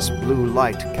mysterious blue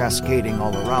light cascading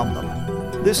all around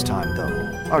them. This time,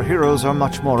 though, our heroes are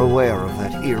much more aware of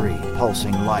that eerie,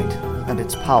 pulsing light and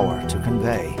its power to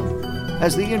convey.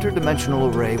 As the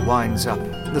interdimensional array winds up,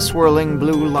 the swirling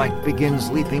blue light begins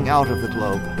leaping out of the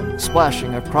globe,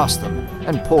 splashing across them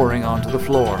and pouring onto the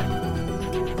floor.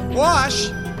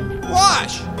 Wash!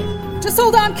 Wash! Just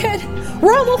hold on, kid.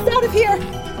 We're almost out of here.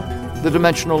 The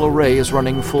dimensional array is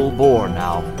running full bore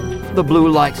now, the blue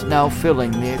light now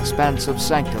filling the expansive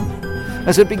sanctum.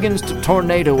 As it begins to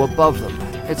tornado above them,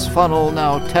 its funnel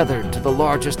now tethered to the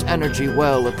largest energy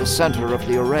well at the center of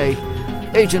the array,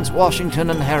 Agents Washington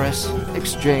and Harris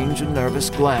exchange a nervous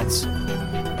glance.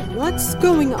 What's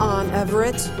going on,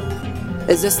 Everett?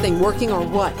 Is this thing working or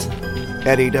what?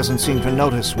 Eddie doesn't seem to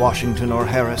notice Washington or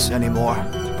Harris anymore.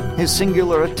 His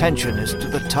singular attention is to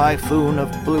the typhoon of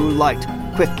blue light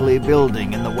quickly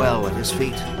building in the well at his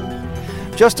feet.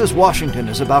 Just as Washington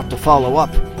is about to follow up,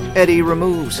 Eddie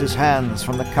removes his hands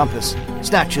from the compass,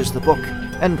 snatches the book,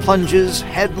 and plunges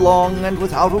headlong and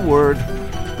without a word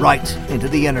right into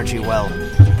the energy well.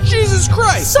 Jesus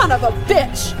Christ! Son of a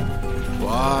bitch!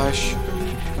 Wash.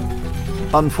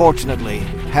 Unfortunately,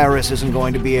 Harris isn't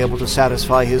going to be able to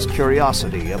satisfy his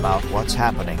curiosity about what's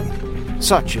happening.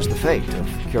 Such is the fate of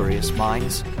curious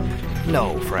minds.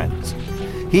 No, friends.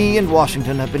 He and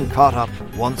Washington have been caught up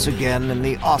once again in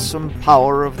the awesome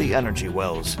power of the energy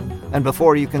wells. And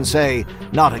before you can say,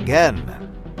 not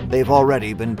again, they've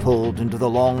already been pulled into the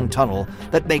long tunnel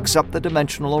that makes up the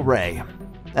dimensional array,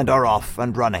 and are off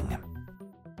and running.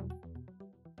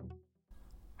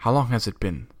 How long has it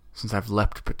been since I've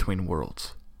leapt between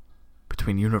worlds,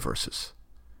 between universes?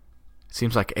 It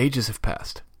seems like ages have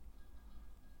passed.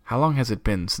 How long has it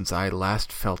been since I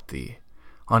last felt the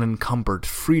unencumbered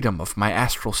freedom of my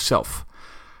astral self,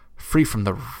 free from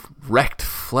the wrecked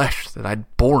flesh that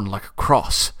I'd borne like a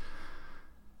cross?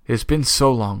 It has been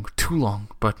so long, too long,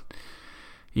 but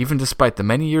even despite the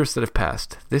many years that have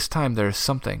passed, this time there is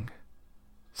something.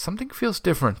 Something feels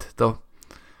different, though,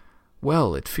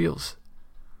 well, it feels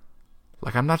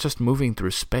like I'm not just moving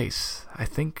through space. I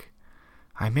think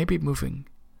I may be moving.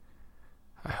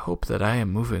 I hope that I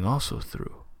am moving also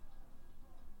through.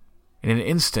 In an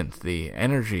instant, the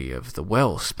energy of the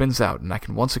well spins out, and I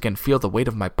can once again feel the weight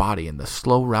of my body and the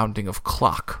slow rounding of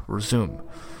clock resume.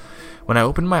 When I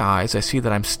open my eyes, I see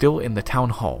that I'm still in the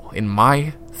town hall, in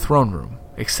my throne room.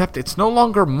 Except it's no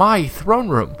longer my throne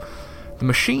room. The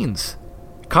machines,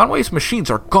 Conway's machines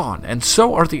are gone, and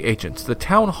so are the agents. The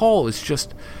town hall is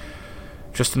just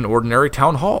an ordinary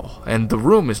town hall, and the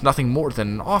room is nothing more than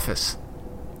an office.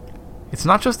 It's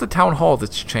not just the town hall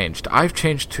that's changed. I've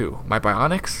changed too. My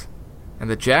bionics and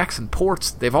the jacks and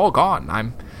ports, they've all gone.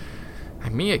 I'm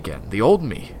me again, the old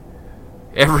me.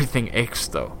 Everything aches,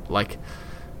 though. Like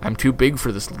I'm too big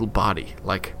for this little body.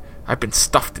 Like I've been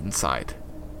stuffed inside.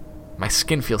 My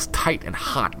skin feels tight and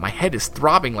hot. My head is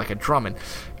throbbing like a drum, and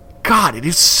God, it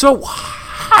is so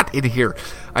hot in here.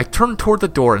 I turn toward the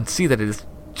door and see that it is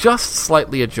just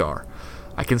slightly ajar.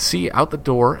 I can see out the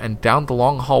door and down the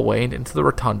long hallway and into the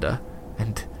rotunda,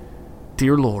 and,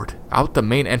 dear Lord, out the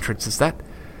main entrance. Is that...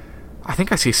 I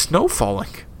think I see snow falling.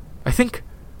 I think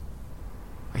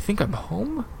I'm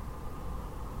home?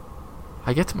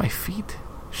 I get to my feet,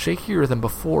 shakier than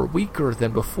before, weaker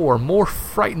than before, more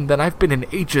frightened than I've been in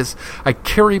ages. I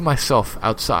carry myself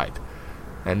outside,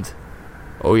 and,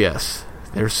 oh yes,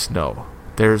 there's snow.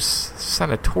 There's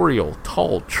senatorial,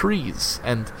 tall trees,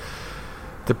 and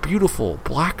the beautiful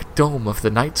black dome of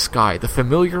the night sky, the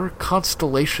familiar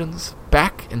constellations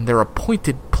back in their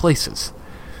appointed places.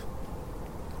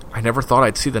 I never thought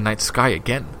I'd see the night sky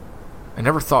again. I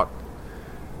never thought...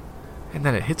 And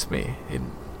then it hits me.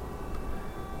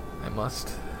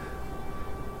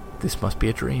 This must be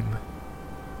a dream.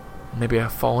 Maybe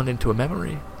I've fallen into a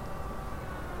memory.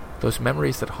 Those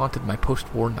memories that haunted my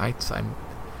post-war nights. I'm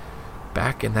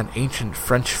back in that ancient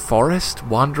French forest,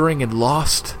 wandering and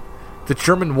lost. The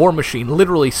German war machine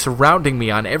literally surrounding me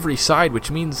on every side,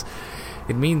 which means...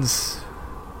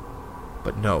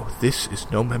 But no, this is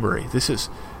no memory. This is...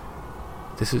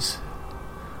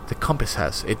 The compass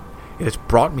has. It has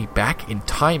brought me back in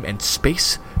time and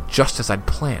space just as I'd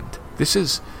planned. This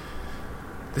is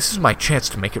my chance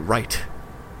to make it right.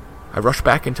 I rush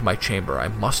back into my chamber. I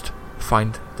must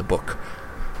find the book.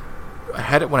 I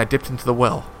had it when I dipped into the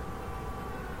well.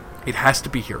 It has to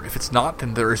be here. If it's not,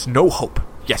 then there is no hope.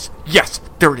 Yes,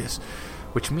 there it is.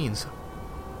 Which means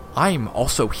I'm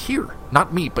also here.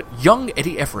 Not me, but young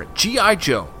Eddie Everett, G.I.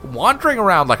 Joe, wandering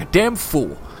around like a damn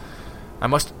fool. I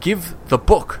must give the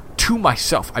book to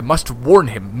myself. I must warn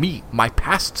him, me, my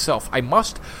past self. I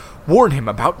must warn him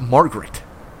about Margaret.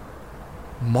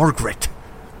 Margaret.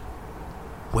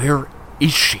 Where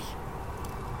is she?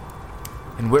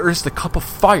 And where is the cup of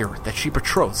fire that she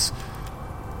betroths?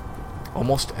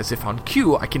 Almost as if on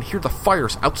cue, I can hear the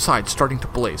fires outside starting to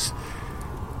blaze.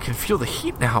 I can feel the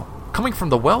heat now, coming from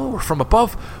the well or from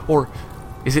above, or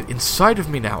is it inside of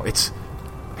me now?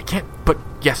 I can't, but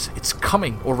yes, it's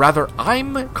coming, or rather,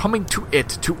 I'm coming to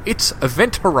its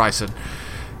event horizon.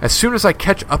 As soon as I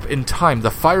catch up in time,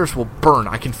 the fires will burn.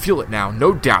 I can feel it now,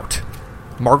 no doubt.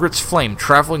 Margaret's flame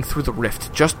traveling through the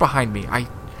rift just behind me. I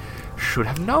should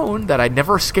have known that I'd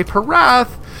never escape her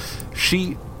wrath.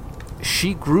 She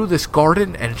grew this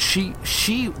garden, and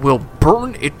she will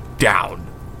burn it down.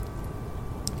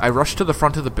 I rush to the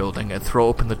front of the building and throw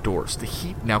open the doors, the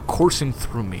heat now coursing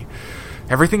through me.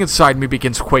 Everything inside me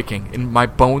begins quaking. In my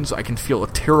bones, I can feel a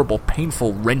terrible,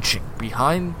 painful wrenching.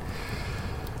 Beyond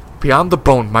the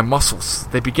bone, my muscles,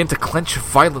 they begin to clench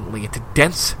violently into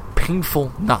dense,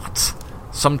 painful knots.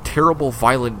 Some terrible,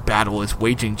 violent battle is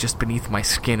waging just beneath my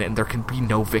skin, and there can be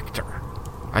no victor.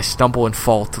 I stumble and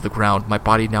fall to the ground, my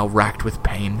body now racked with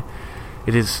pain.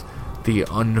 It is the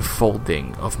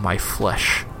unfolding of my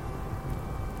flesh.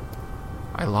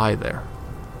 I lie there,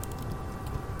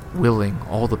 willing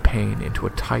all the pain into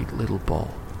a tight little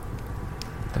ball.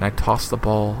 Then I toss the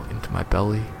ball into my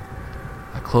belly.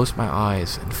 I close my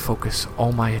eyes and focus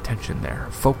all my attention there.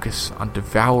 Focus on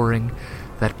devouring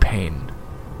that pain.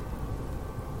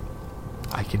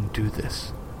 I can do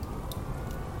this.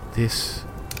 This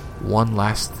one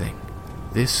last thing.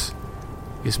 This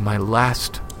is my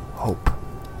last hope.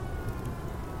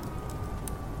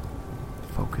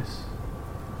 Focus.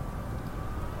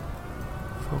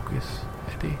 Focus,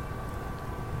 Eddie.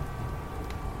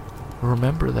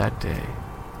 Remember that day.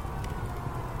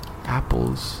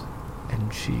 Apples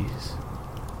and cheese.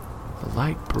 The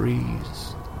light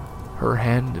breeze. Her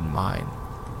hand in mine.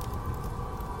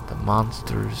 The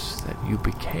monsters that you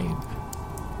became.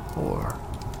 Or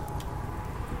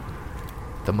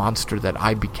the monster that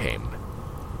I became.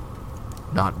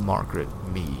 Not Margaret,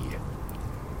 me.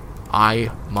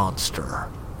 I monster.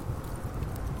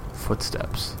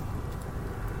 Footsteps.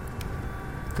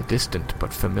 The distant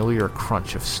but familiar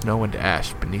crunch of snow and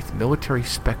ash beneath military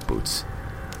spec boots.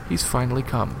 He's finally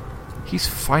come. He's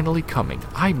finally coming.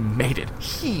 I made it.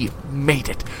 He made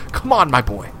it. Come on, my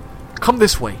boy. Come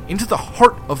this way, into the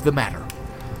heart of the matter.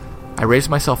 I raise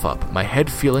myself up, my head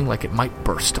feeling like it might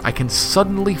burst. I can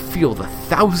suddenly feel the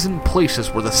 1,000 places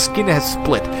where the skin has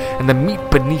split and the meat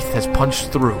beneath has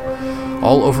punched through.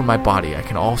 All over my body, I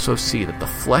can also see that the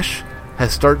flesh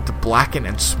has started to blacken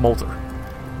and smolder.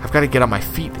 I've got to get on my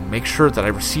feet and make sure that I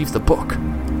receive the book.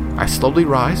 I slowly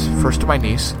rise, first to my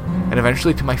knees, and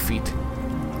eventually to my feet.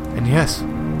 And yes,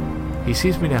 he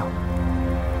sees me now.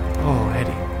 Oh,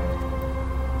 Eddie.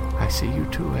 I see you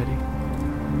too, Eddie.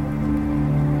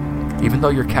 Even though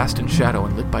you're cast in shadow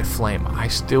and lit by flame, I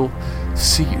still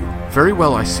see you. Very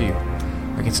well I see you.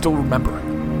 I can still remember.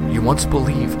 You once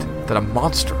believed that a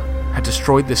monster had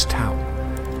destroyed this town.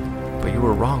 But you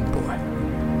were wrong,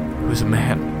 boy. It was a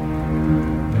man.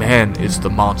 Man is the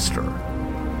monster.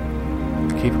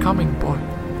 Keep coming, boy.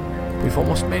 We've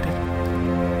almost made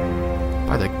it.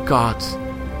 By the gods,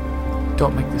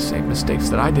 don't make the same mistakes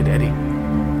that I did, Eddie.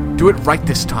 Do it right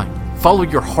this time. Follow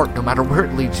your heart no matter where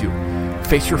it leads you.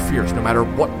 Face your fears no matter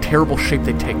what terrible shape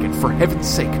they take. And for heaven's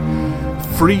sake,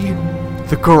 free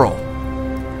the girl.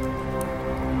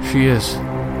 She is,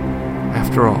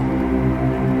 after all,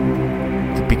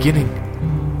 the beginning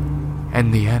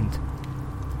and the end.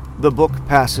 The book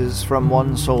passes from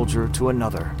one soldier to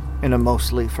another in a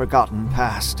mostly forgotten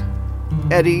past.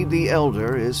 Eddie the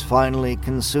Elder is finally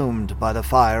consumed by the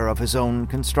fire of his own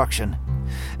construction.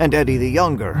 and Eddie the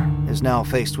Younger is now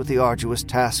faced with the arduous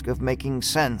task of making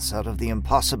sense out of the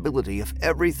impossibility of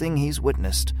everything he's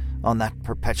witnessed on that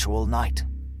perpetual night.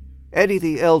 Eddie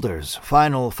the Elder's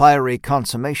final fiery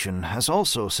consummation has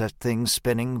also set things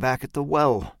spinning back at the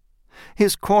well.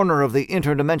 His corner of the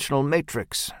interdimensional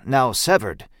matrix, now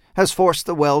severed, has forced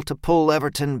the well to pull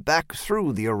Everton back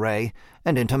through the array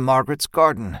and into Margaret's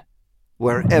garden,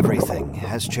 where everything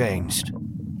has changed.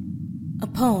 A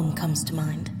poem comes to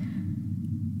mind.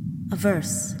 A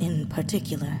verse in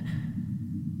particular.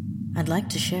 I'd like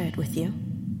to share it with you.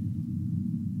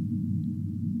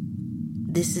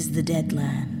 This is the dead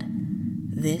land.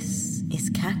 This is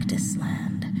Cactus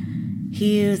Land.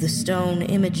 Here the stone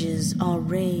images are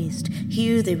raised.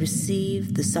 Here they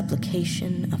receive the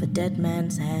supplication of a dead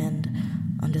man's hand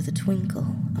under the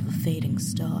twinkle of a fading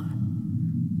star.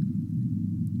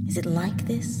 Is it like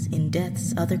this in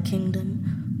death's other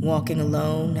kingdom, walking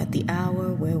alone at the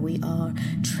hour where we are,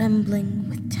 trembling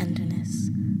with tenderness,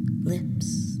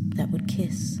 lips that would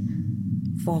kiss,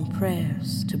 form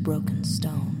prayers to broken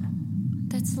stone?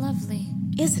 That's lovely.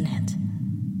 Isn't it?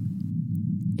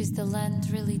 Is the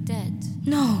land really dead?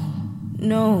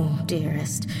 No,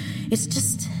 dearest. It's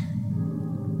just...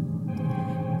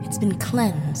 it's been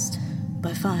cleansed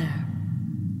by fire.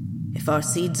 If our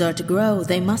seeds are to grow,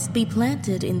 they must be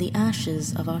planted in the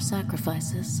ashes of our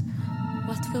sacrifices.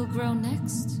 What will grow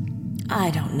next? I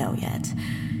don't know yet.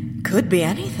 Could be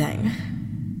anything.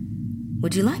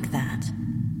 Would you like that?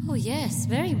 Oh yes,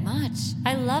 very much.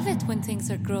 I love it when things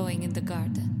are growing in the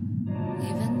garden.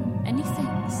 Even any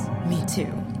things. Me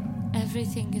too.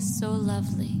 Everything is so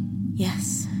lovely.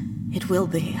 Yes, it will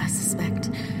be, I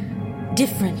suspect.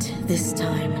 Different this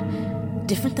time.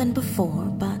 Different than before,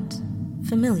 but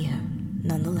familiar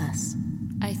nonetheless.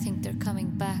 I think they're coming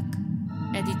back.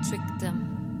 Eddie tricked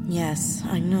them. Yes,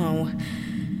 I know.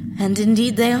 And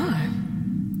indeed they are.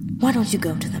 Why don't you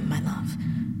go to them, my love?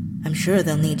 I'm sure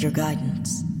they'll need your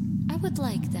guidance. I would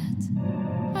like that.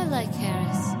 I like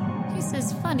Harris. He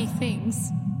says funny things.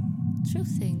 True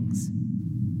things.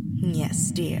 Yes,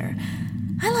 dear.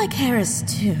 I like Harris,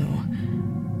 too.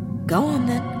 Go on,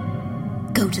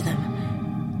 then. Go to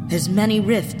them. There's many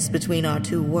rifts between our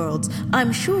two worlds.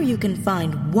 I'm sure you can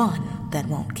find one that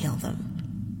won't kill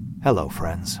them. Hello,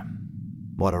 friends.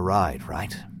 What a ride,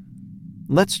 right?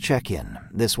 Let's check in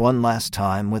this one last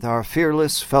time with our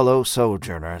fearless fellow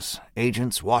sojourners,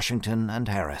 Agents Washington and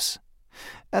Harris.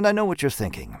 And I know what you're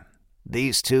thinking.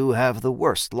 These two have the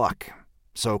worst luck.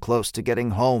 So close to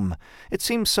getting home. It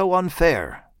seems so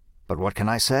unfair. But what can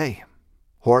I say?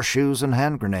 Horseshoes and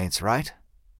hand grenades, right?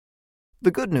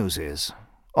 The good news is,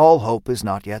 all hope is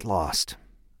not yet lost.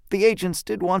 The agents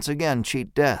did once again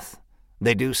cheat death.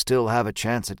 They do still have a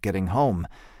chance at getting home.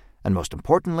 And most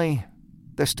importantly,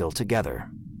 they're still together.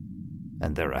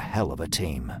 And they're a hell of a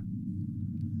team.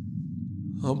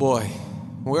 Oh boy,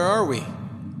 where are we?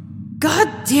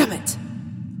 God damn it!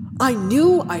 I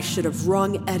knew I should have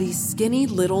wrung Eddie's skinny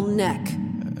little neck.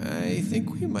 I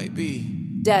think we might be...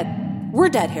 Dead. We're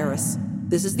dead, Harris.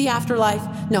 This is the afterlife.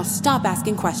 Now stop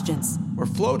asking questions. We're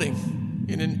floating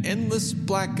in an endless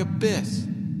black abyss.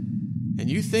 And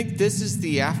you think this is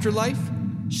the afterlife?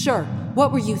 Sure.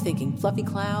 What were you thinking? Fluffy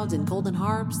clouds and golden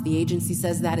harps? The agency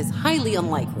says that is highly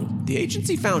unlikely. The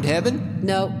agency found heaven?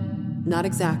 No, not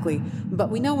exactly.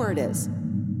 But we know where it is.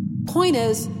 Point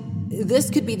is, this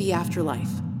could be the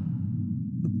afterlife.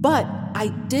 But I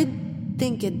did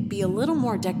think it'd be a little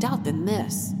more decked out than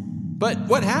this. But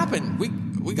what happened?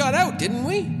 We got out, didn't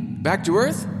we? Back to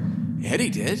Earth?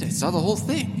 Eddie did. I saw the whole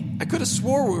thing. I could have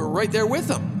swore we were right there with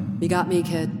him. You got me,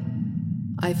 kid.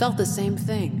 I felt the same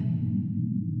thing.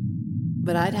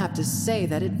 But I'd have to say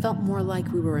that it felt more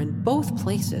like we were in both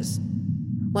places.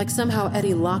 Like somehow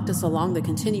Eddie locked us along the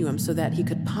continuum so that he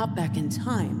could pop back in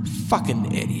time.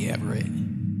 Fucking Eddie Everett.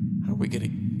 How are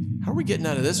we getting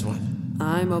out of this one?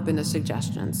 I'm open to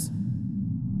suggestions.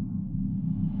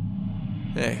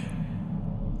 Hey,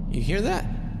 you hear that?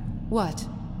 What?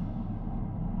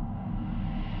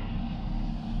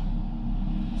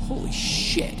 Holy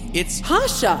shit, it's...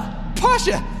 Pasha!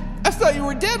 Pasha! I thought you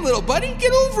were dead, little buddy.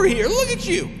 Get over here, look at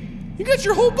you. You got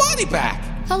your whole body back.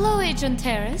 Hello, Agent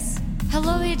Harris.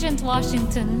 Hello, Agent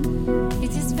Washington.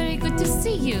 It is very good to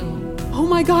see you. Oh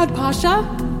my god, Pasha!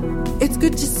 It's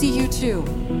good to see you too.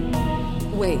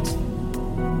 Wait.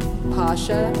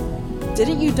 Pasha,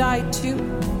 didn't you die too?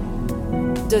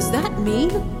 Does that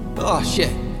mean? Oh,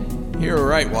 shit. You're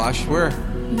right, Wash.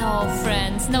 No,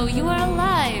 friends. No, you are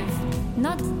alive.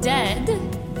 Not dead.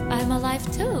 I'm alive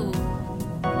too.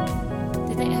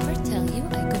 Did I ever tell you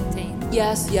I contain?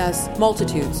 Yes,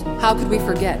 multitudes. How could we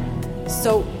forget?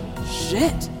 So,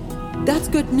 shit. That's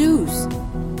good news.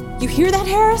 You hear that,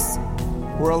 Harris?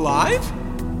 We're alive?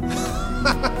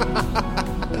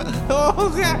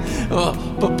 Oh, yeah.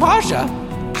 But Pasha,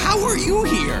 how are you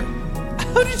here?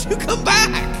 How did you come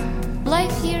back?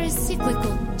 Life here is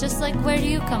cyclical, just like where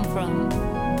you come from.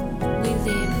 We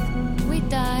live, we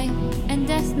die, and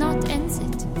death not ends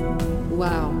it.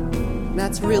 Wow,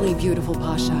 that's really beautiful,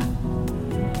 Pasha.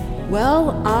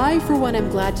 Well, I, for one, am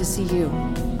glad to see you.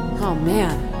 Oh,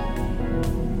 man.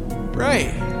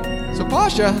 Right. So,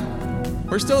 Pasha,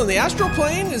 we're still in the astral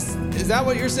plane? Is that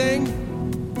what you're saying?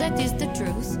 That is the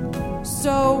truth.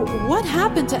 So, what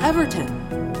happened to Everton?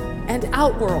 And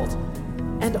Outworld?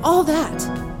 And all that?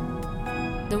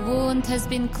 The wound has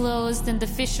been closed and the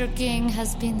Fisher King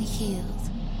has been healed.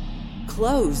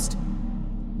 Closed?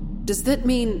 Does that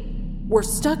mean we're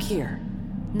stuck here?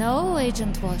 No,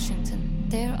 Agent Washington.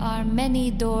 There are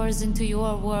many doors into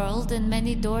your world and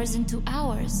many doors into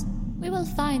ours. We will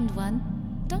find one.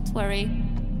 Don't worry.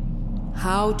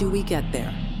 How do we get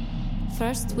there?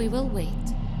 First, we will wait.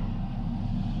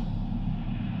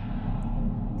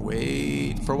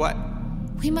 Wait for what?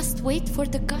 We must wait for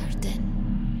the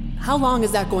garden. How long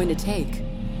is that going to take?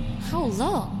 How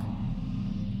long?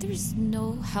 There's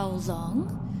no how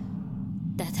long.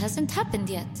 That hasn't happened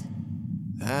yet.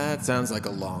 That sounds like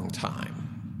a long time.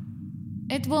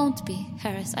 It won't be,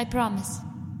 Harris, I promise.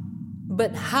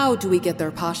 But how do we get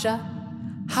there, Pasha?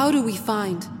 How do we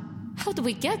find... How do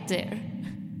we get there?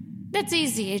 That's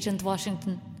easy, Agent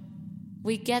Washington.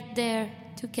 We get there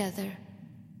together.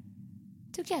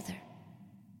 Together.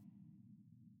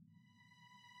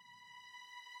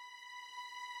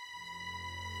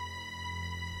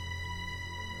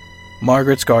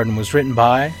 Margaret's Garden was written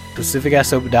by Pacific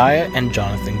S. Obadiah and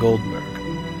Jonathan Goldberg,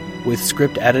 with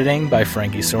script editing by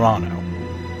Frankie Serrano.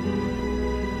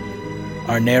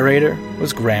 Our narrator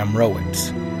was Graham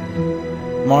Rowitz.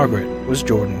 Margaret was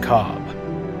Jordan Cobb.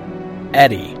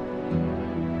 Eddie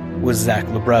was Zach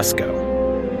Labresco.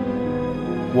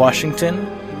 Washington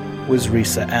was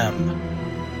Risa M.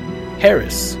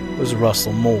 Harris was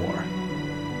Russell Moore.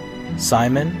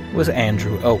 Simon was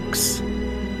Andrew Oakes.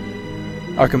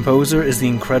 Our composer is the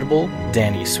incredible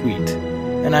Danny Sweet,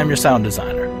 and I'm your sound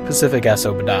designer, Pacific S.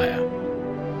 Obadiah.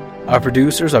 Our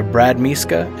producers are Brad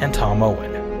Miska and Tom Owen.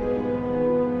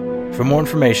 For more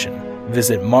information,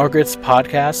 visit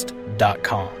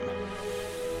margaretspodcast.com.